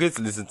going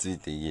to listen to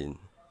it again.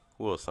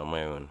 Who else am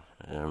I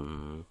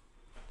on?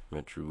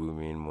 Metro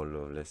Boomin, More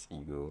Loveless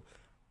Ego.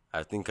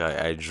 I think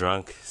I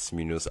drank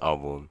Smino's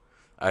album.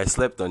 I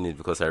slept on it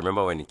because I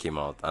remember when it came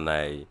out and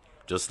I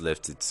just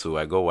left it. So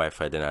I got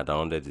Wi-Fi, then I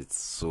downloaded it.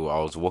 So I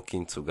was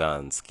walking to go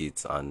and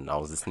skate and I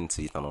was listening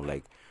to it and I'm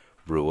like,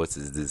 bro, what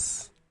is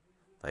this?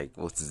 Like,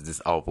 what is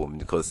this album?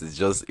 Because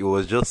it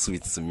was just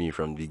sweet to me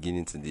from the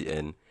beginning to the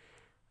end.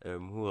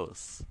 Who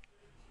else?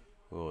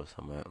 Who else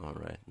am I on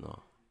right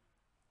now?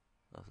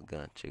 Let's go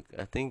and check.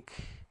 I think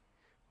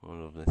one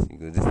of the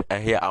singles. I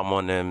hear I'm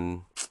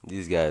on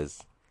these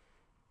guys.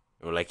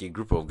 Or like a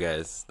group of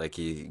guys, like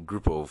a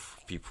group of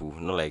people,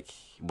 not like,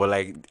 but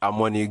like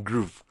I'm on a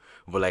group,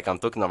 but like I'm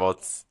talking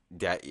about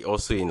they're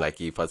also in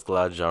like a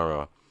particular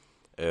genre.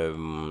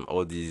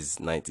 All these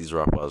 90s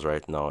rappers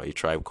right now, a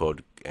tribe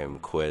called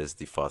Quest,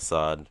 The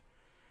Facade.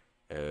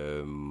 I've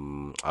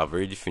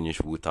already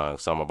finished Wu-Tang,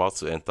 so I'm about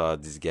to enter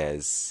these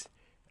guys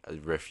as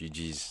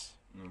refugees.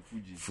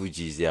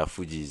 Fugees,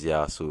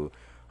 yeah. So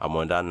I'm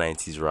on that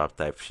 90s rap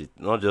type shit.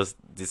 Not just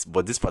this,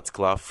 but this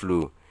particular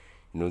flow.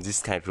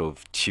 This kind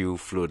of chill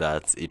flow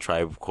that a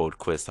tribe called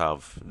Quest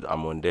have.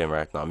 I'm on them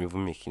right now. I'm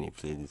even making a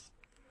playlist.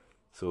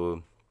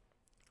 So,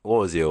 what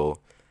was your...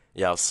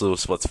 Yeah, so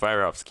Spotify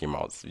Raps came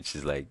out, which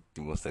is like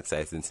the most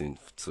exciting thing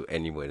to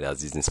anybody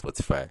that's using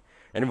Spotify.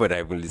 Anybody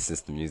that even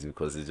listens to music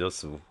because it's just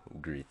so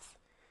great.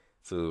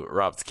 So,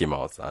 Raps came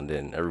out and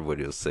then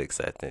everybody was so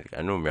excited.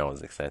 I know me, I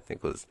was excited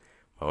because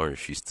my own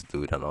refused to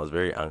do it and I was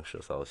very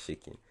anxious. I was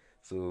shaking.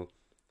 So,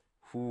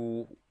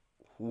 who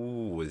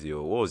what was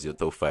your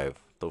top 5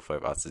 top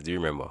five artists. Do you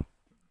remember?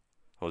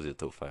 What was your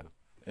top five?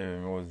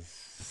 It was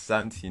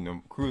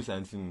Crew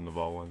Santino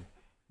number one.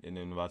 And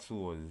then number two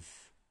was,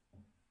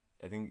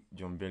 I think,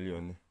 John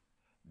Bellion.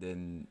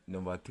 Then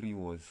number three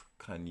was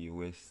Kanye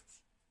West.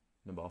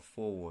 Number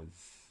four was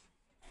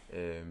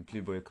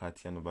Playboy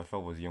Carti, and number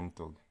five was Young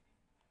Thug.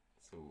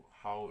 So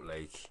how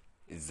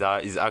is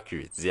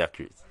accurate? Is it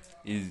accurate?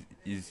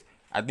 Is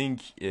I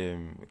think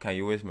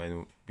Kanye West might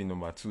be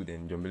number two,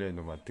 then John Bellion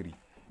number three.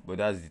 But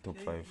that's the top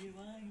five.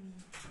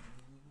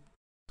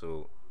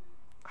 So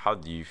how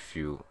do you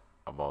feel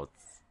about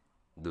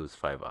those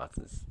five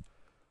artists?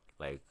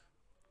 Like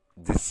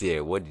this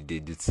year, what did they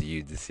do to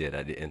you this year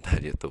that they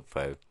entered your top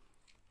five?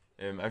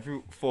 I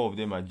feel four of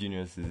them are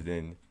geniuses.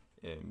 Then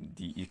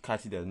the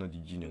Kati that's not the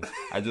genius.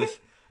 I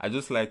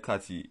just like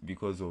Kati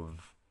because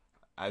of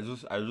I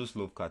just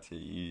love Kati.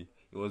 He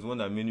was one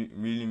that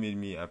really made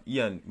me.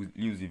 Ian with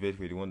Lewis Yvette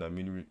were the one that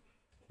made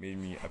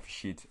me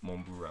appreciate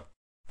mumble rap.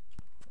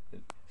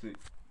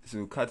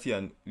 So Kati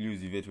and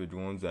Lewis Yvette were the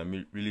ones that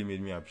really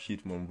made me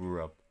appreciate mumble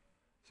rap.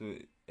 So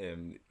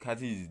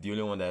Kati is the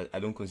only one that I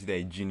don't consider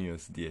a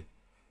genius there.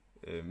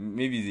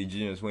 Maybe he's a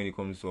genius when it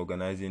comes to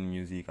organizing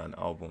music and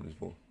albums,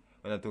 but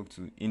when I talk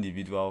to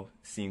individual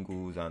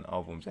singles and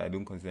albums, I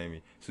don't consider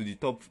him. So the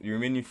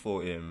remaining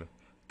four,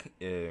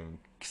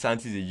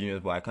 Santi is a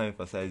genius, but I can't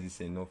emphasize this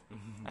enough.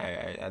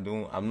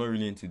 I'm not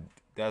really into.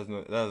 That's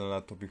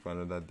another topic for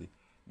another day.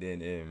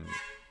 Then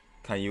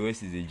Kanye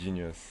West is a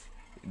genius,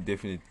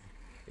 definitely.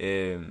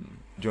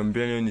 John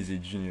Bellion is a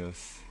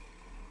genius.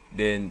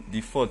 Then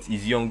the fourth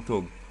is Young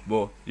Thug,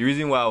 but the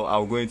reason why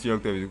I'll go into Young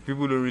Thug is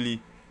people don't really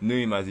know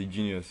him as a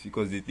genius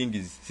because they think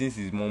since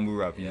he's mumble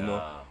rap, you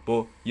know.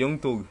 But Young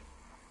Thug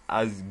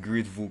has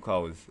great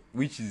vocals,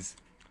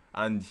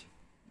 and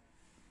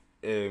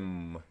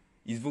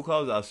his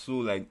vocals are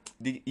so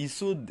he's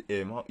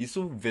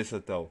so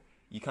versatile.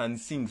 He can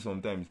sing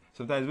sometimes.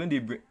 Sometimes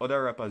when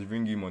other rappers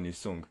bring him on a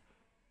song,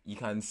 he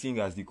can sing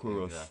as the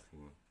chorus. Exactly.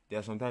 There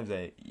are sometimes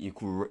that he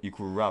could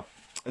rap,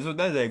 and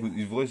sometimes that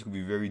his voice could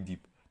be very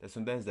deep. There's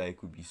sometimes that it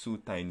could be so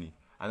tiny,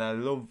 and I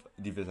love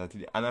the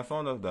versatility. And I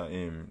found out that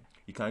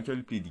he can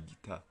actually play the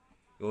guitar.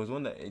 It was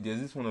one that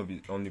there's this one of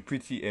it on the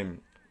Pretty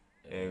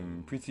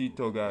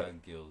Toga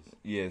Girls.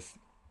 Yes,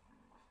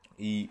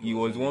 he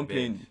was one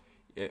playing.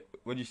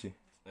 What did you say?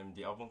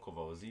 The album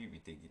cover was he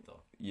with the guitar.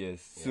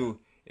 Yes. Yeah. So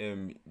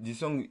the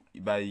song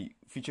by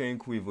featuring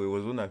Quavo, it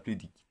was one I played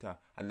the guitar,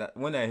 and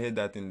when I heard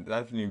that thing,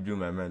 that really blew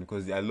my mind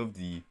because I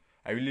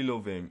really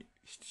love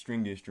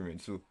string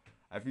instruments. So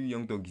I feel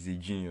Young Thug is a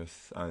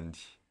genius, and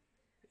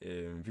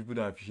people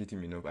don't appreciate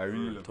him enough. I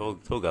really love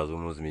Thug has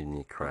almost made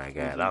me cry,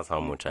 guy. That's how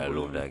much I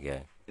love that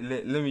guy.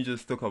 Let me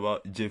just talk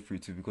about Jeffrey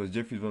too, because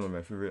Jeffrey is one of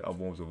my favorite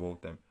albums of all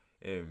time.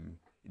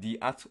 The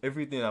art,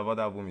 everything about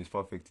the album is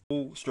perfect. The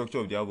whole structure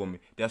of the album,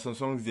 there are some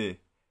songs there.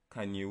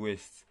 Kanye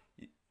West.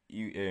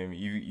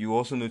 You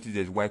also notice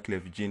there's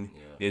Wyclef Jean.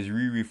 Yeah. There's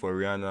Riri for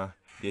Rihanna.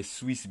 There's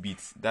Swiss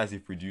Beats. That's the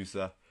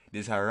producer.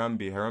 There's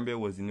Harambe. Harambe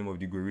was the name of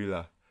the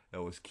gorilla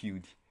that was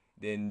killed.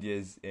 Then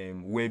there's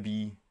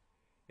Webby.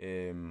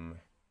 I'm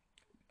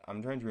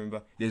trying to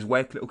remember. There's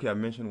Wyclef. Okay, I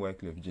mentioned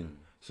Wyclef Jean.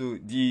 So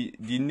the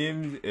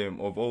names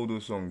of all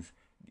those songs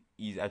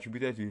is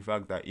attributed to the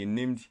fact that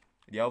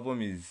the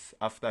album is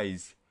after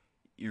his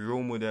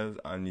role models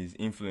and his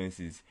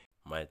influences.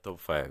 My top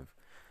five.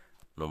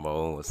 Number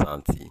one was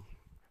Santi.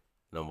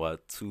 Number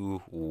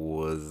two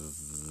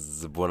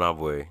was Burna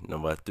Boy.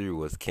 Number three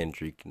was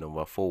Kendrick.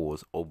 Number four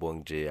was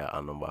Obong Jaya.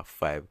 And number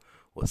five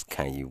was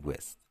Kanye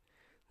West.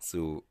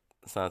 So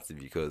Santi,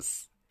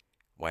 because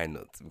why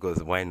not?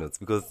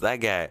 Because that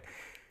guy,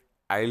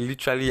 I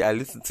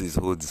listened to his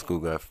whole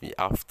discography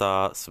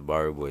after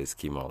Subaru Boys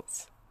came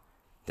out.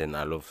 Then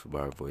I love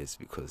Subaru Boys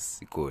because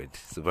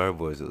Subaru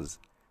Boys was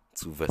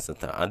too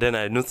versatile. And then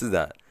I noticed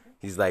that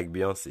he's like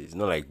Beyonce. It's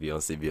not like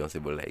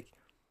Beyonce, but like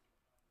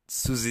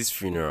Susie's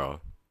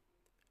Funeral,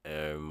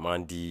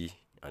 Mandy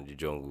and the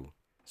Jungle,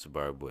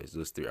 Subaru Boys.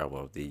 Those three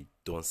albums, they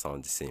don't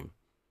sound the same.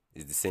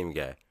 It's the same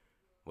guy,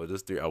 but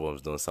those three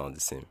albums don't sound the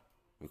same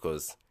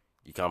because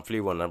you can play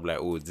one and be like,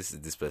 oh, this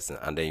is this person,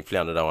 and then you play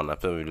another one and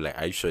people will be like,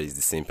 are you sure it's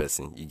the same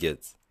person? You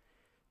get.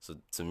 So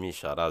to me,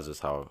 that's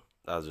just how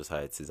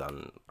it is,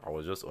 and I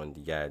was just on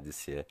the guy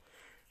this year.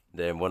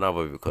 Then Burna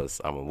Boy,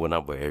 because I'm a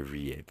Burna Boy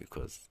every year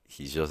because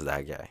he's just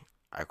that guy.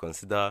 I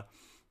consider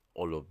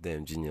all of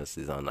them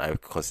geniuses, and I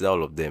consider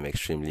all of them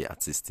extremely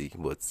artistic.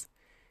 But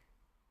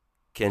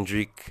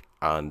Kendrick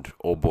and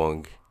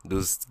Obong,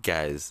 those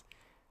guys,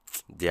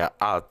 their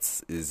art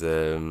is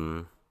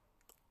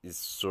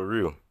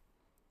surreal.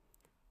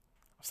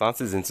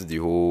 Santi's into the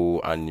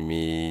whole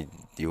anime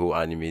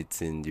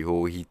thing,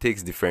 he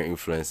takes different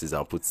influences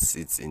and puts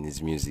it in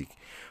his music.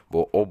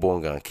 But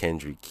Obong and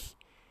Kendrick,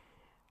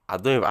 I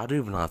don't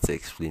even know how to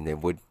explain them,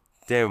 but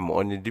them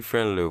on a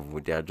different level,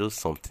 they are just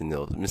something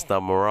else.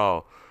 Mr.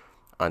 Morale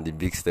and the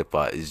Big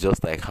Stepper is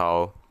just like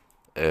how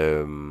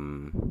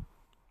I'm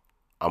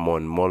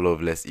on More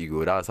Love Less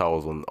Ego. That's how I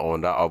was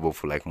on that album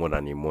for like more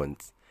than a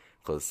month.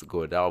 Because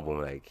that album,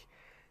 like,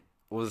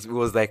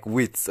 was like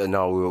wait, and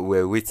now we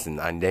were waiting,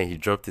 and then he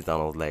dropped it,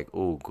 and I was like,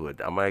 oh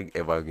god, am I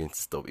ever going to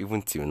stop?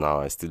 Even till now,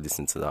 I still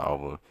listen to that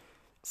album.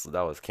 So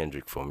that was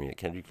Kendrick for me.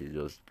 Kendrick is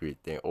just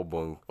great. Then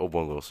Obong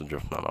also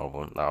dropped an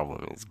album. The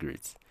album is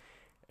great.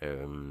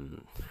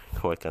 Um,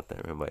 why can't I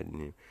remember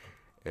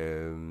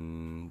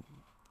the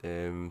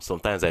name?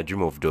 Sometimes I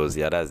dream of those.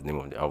 Yeah, that's the name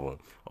of the album.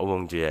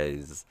 Obong Jaya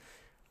is.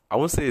 I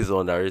won't say he's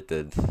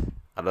underrated.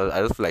 I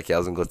just feel like he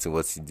hasn't gotten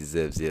what he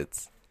deserves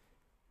yet.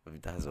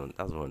 That's one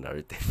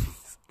underrated.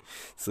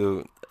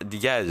 So the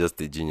guy is just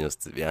a genius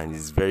to be, and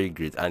he's very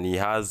great. And he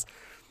has,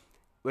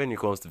 when it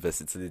comes to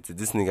versatility,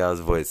 this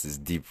nigga's voice is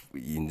deep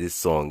in this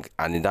song,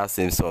 and in that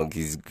same song,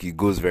 he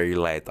goes very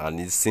light, and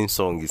this same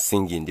song is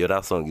singing, the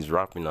other song is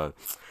rapping, and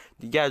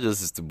the guy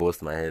just used to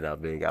bust my head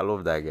up. I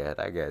love that guy.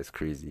 That guy is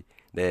crazy.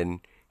 Then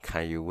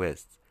Kanye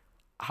West.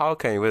 How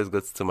Kanye West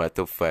got to my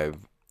top five?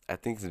 I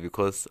think it's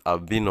because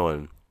I've been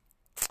on.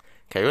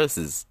 Kanye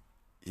West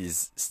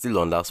is still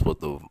on that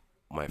spot of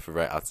my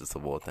favorite artist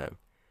of all time.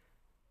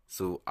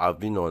 So I've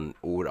been on.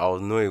 I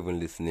was not even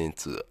listening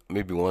to.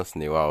 Maybe once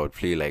in a while I would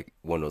play like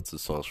one or two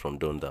songs from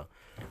Donda,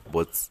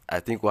 but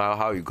I think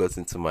how he got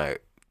into my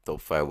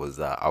top five was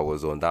that I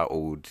was on that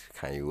old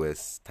Kanye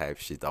West type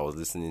shit. I was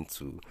listening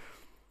to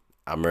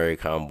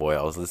American Boy.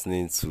 I was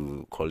listening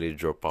to College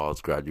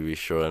Dropouts,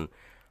 Graduation.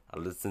 I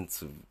listened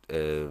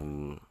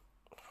to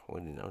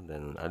what did I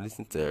then? I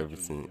listened to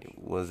everything. It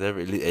was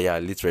yeah,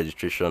 Lit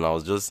Registration. I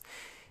was just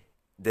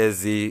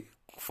there's a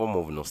form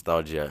of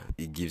nostalgia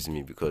it gives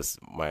me because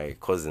my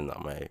cousin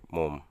and my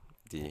mom,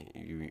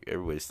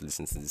 everybody used to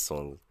listen to these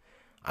songs,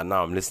 and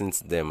now I'm listening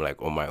to them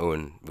like on my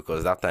own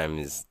because that time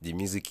is the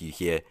music you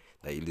hear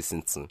that you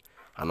listen to,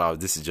 and now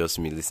this is just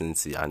me listening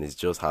to it, and it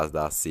just has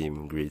that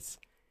same great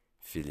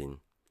feeling.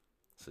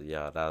 So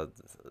yeah, that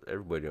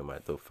everybody on my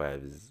top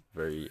five is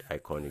very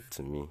iconic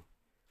to me.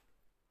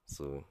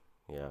 So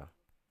yeah,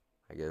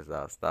 I guess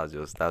that's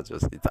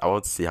just it. I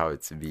want to see how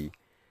it will be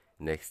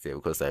next year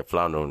because I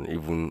plan on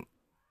even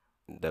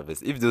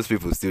if those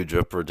people still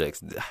drop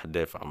projects,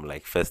 def I'm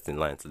like first in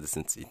line to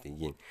listen to it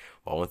again.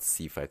 But I want to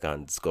see if I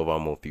can discover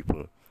more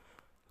people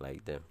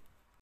like them.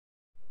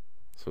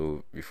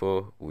 So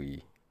before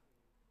we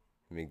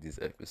make this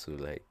episode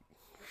like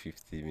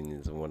 50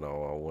 minutes, 1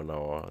 hour, 1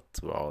 hour,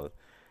 2 hours,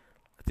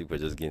 I think we're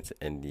just going to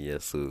end the year.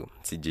 So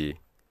TJ,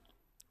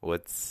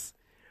 what's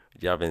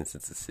do you have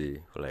anything to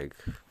say? Like,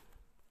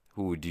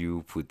 who would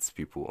you put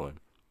people on?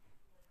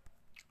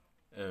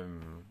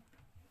 Um,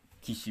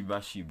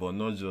 Kishibashi, but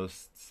not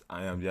just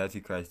I am the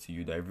Antichrist to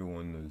you that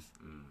everyone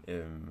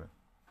knows.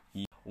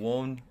 He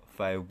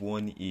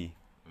 151A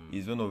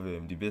is one of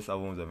the best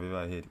albums I've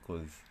ever heard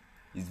because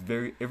it's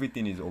very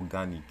everything is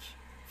organic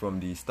from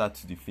the start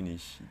to the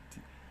finish,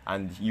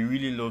 and he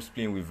really loves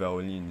playing with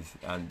violins.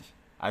 And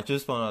I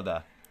just found out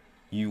that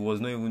he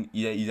was not even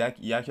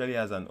he actually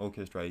has an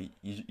orchestra.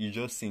 He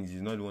just sings.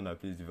 He's not the one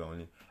that plays the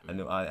violin.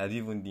 And I didn't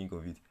even think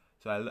of it.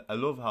 So I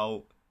love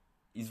how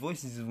his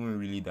voice is even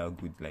really that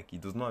good. Like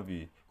it does not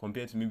be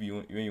compared to maybe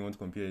when you want to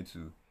compare it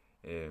to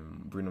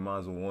Bruno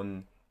Mars or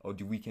one or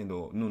The Weeknd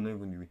or no, not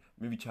even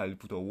maybe Charlie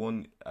Puth or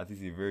one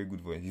artist with a very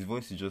good voice. His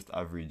voice is just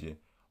average, yeah.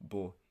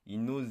 But he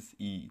knows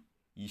he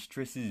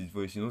stresses his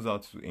voice. He knows how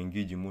to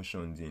engage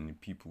emotions in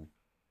people.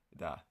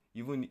 That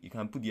even you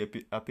can put the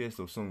happiest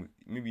of songs.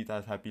 Maybe it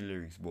has happy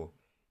lyrics, but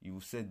he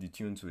will set the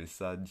tune to a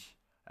sad.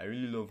 I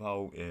really love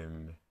how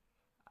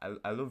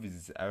I love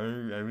his I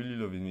really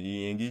love him.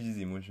 He engages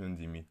emotions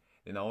in me.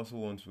 Then I also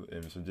want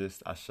to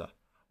suggest Asha,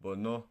 but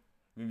no,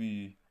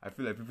 maybe I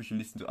feel like people should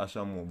listen to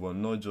Asha more, but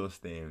not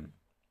just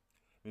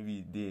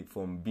maybe they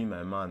from Be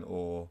My Man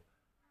or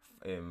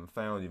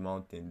Fire on the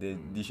Mountain.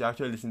 They should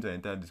actually listen to the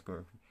entire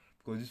discography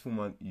because this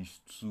woman is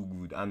too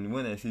good. And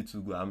when I say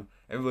too good,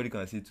 everybody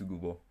can say too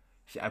good, but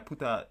I put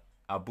her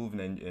above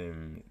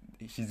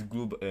she's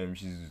global.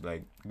 She's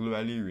like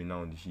globally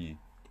renowned.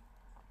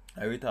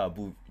 I rate her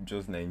above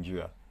just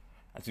Nigeria.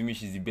 To me,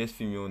 she's the best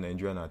female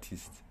Nigerian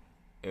artist.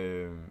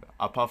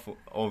 Apart from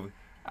of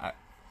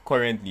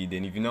currently,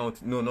 then if you now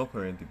no not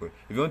currently, but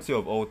if you want to say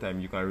of all time,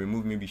 you can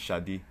remove maybe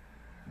Sade.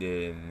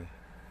 Then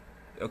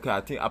okay, I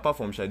think apart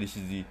from Sade,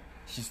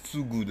 she's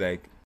too good.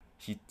 Like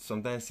she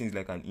sometimes sings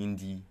like an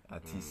indie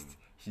artist.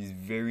 She's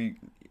very.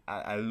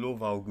 I love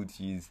how good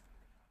she is.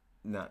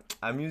 Nah,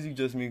 her music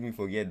just makes me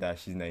forget that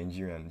she's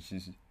Nigerian.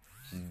 She's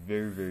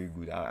very very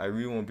good. I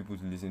really want people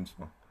to listen to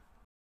her.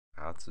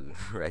 I have to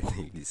write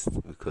a list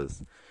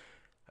because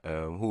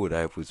who would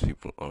I put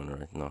people on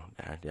right now?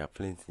 There are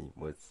plenty,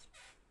 but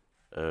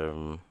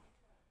um,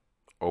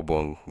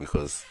 Obong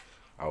because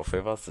I'll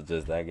forever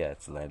suggest that guy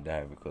till I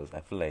die because I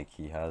feel like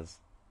he has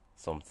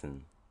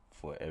something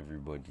for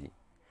everybody,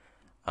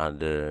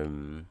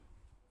 and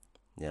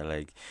yeah,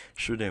 like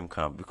show them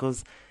camp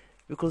because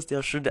they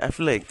are should. I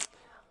feel like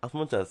as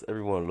much as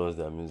everyone loves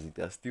their music,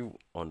 they're still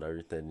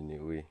underrated in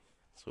a way.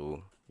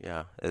 So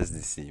yeah,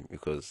 SDC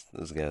because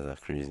those guys are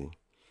crazy.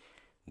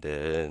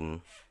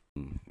 Then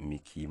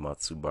Miki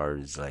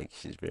Matsubaru is like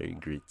she's very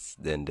great.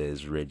 Then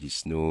there's Reggie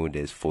Snow,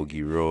 there's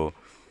Foggy Raw,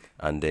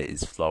 and there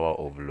is Flower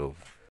of Love.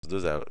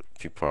 Those are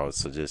people I would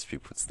suggest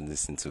people to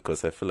listen to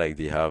because I feel like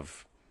they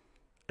have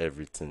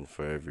everything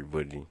for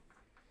everybody.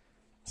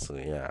 So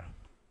yeah,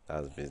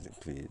 that's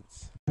basically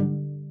it.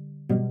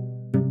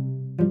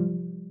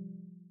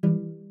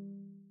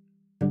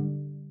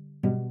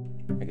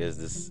 I guess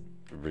this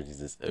brings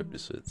this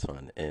episode to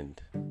an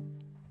end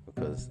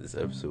because this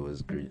episode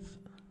was great.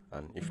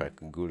 And if I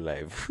could go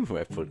live with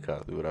my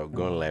podcast, we would have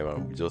gone live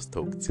and we just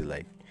talked till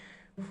like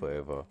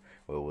forever.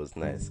 Well, it was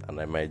nice. And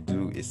I might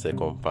do a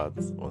second part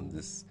on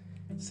this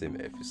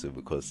same episode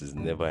because it's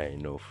never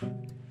enough.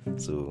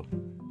 So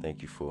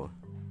thank you for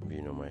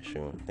being on my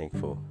show. Thank you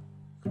for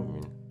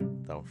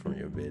coming down from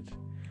your bed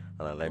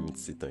and allow me to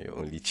sit on your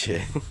only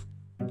chair.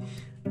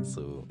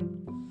 So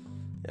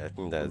yeah, I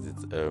think that's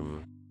it.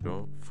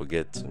 Don't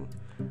forget to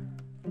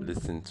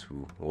listen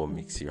to what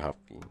makes you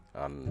happy,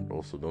 and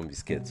also don't be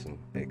scared to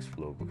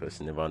explore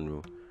because you never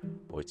know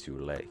what you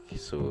like.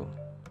 So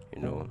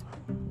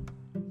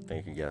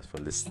thank you guys for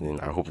listening.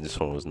 I hope this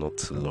one was not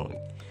too long,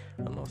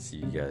 and I'll see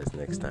you guys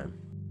next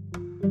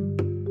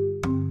time.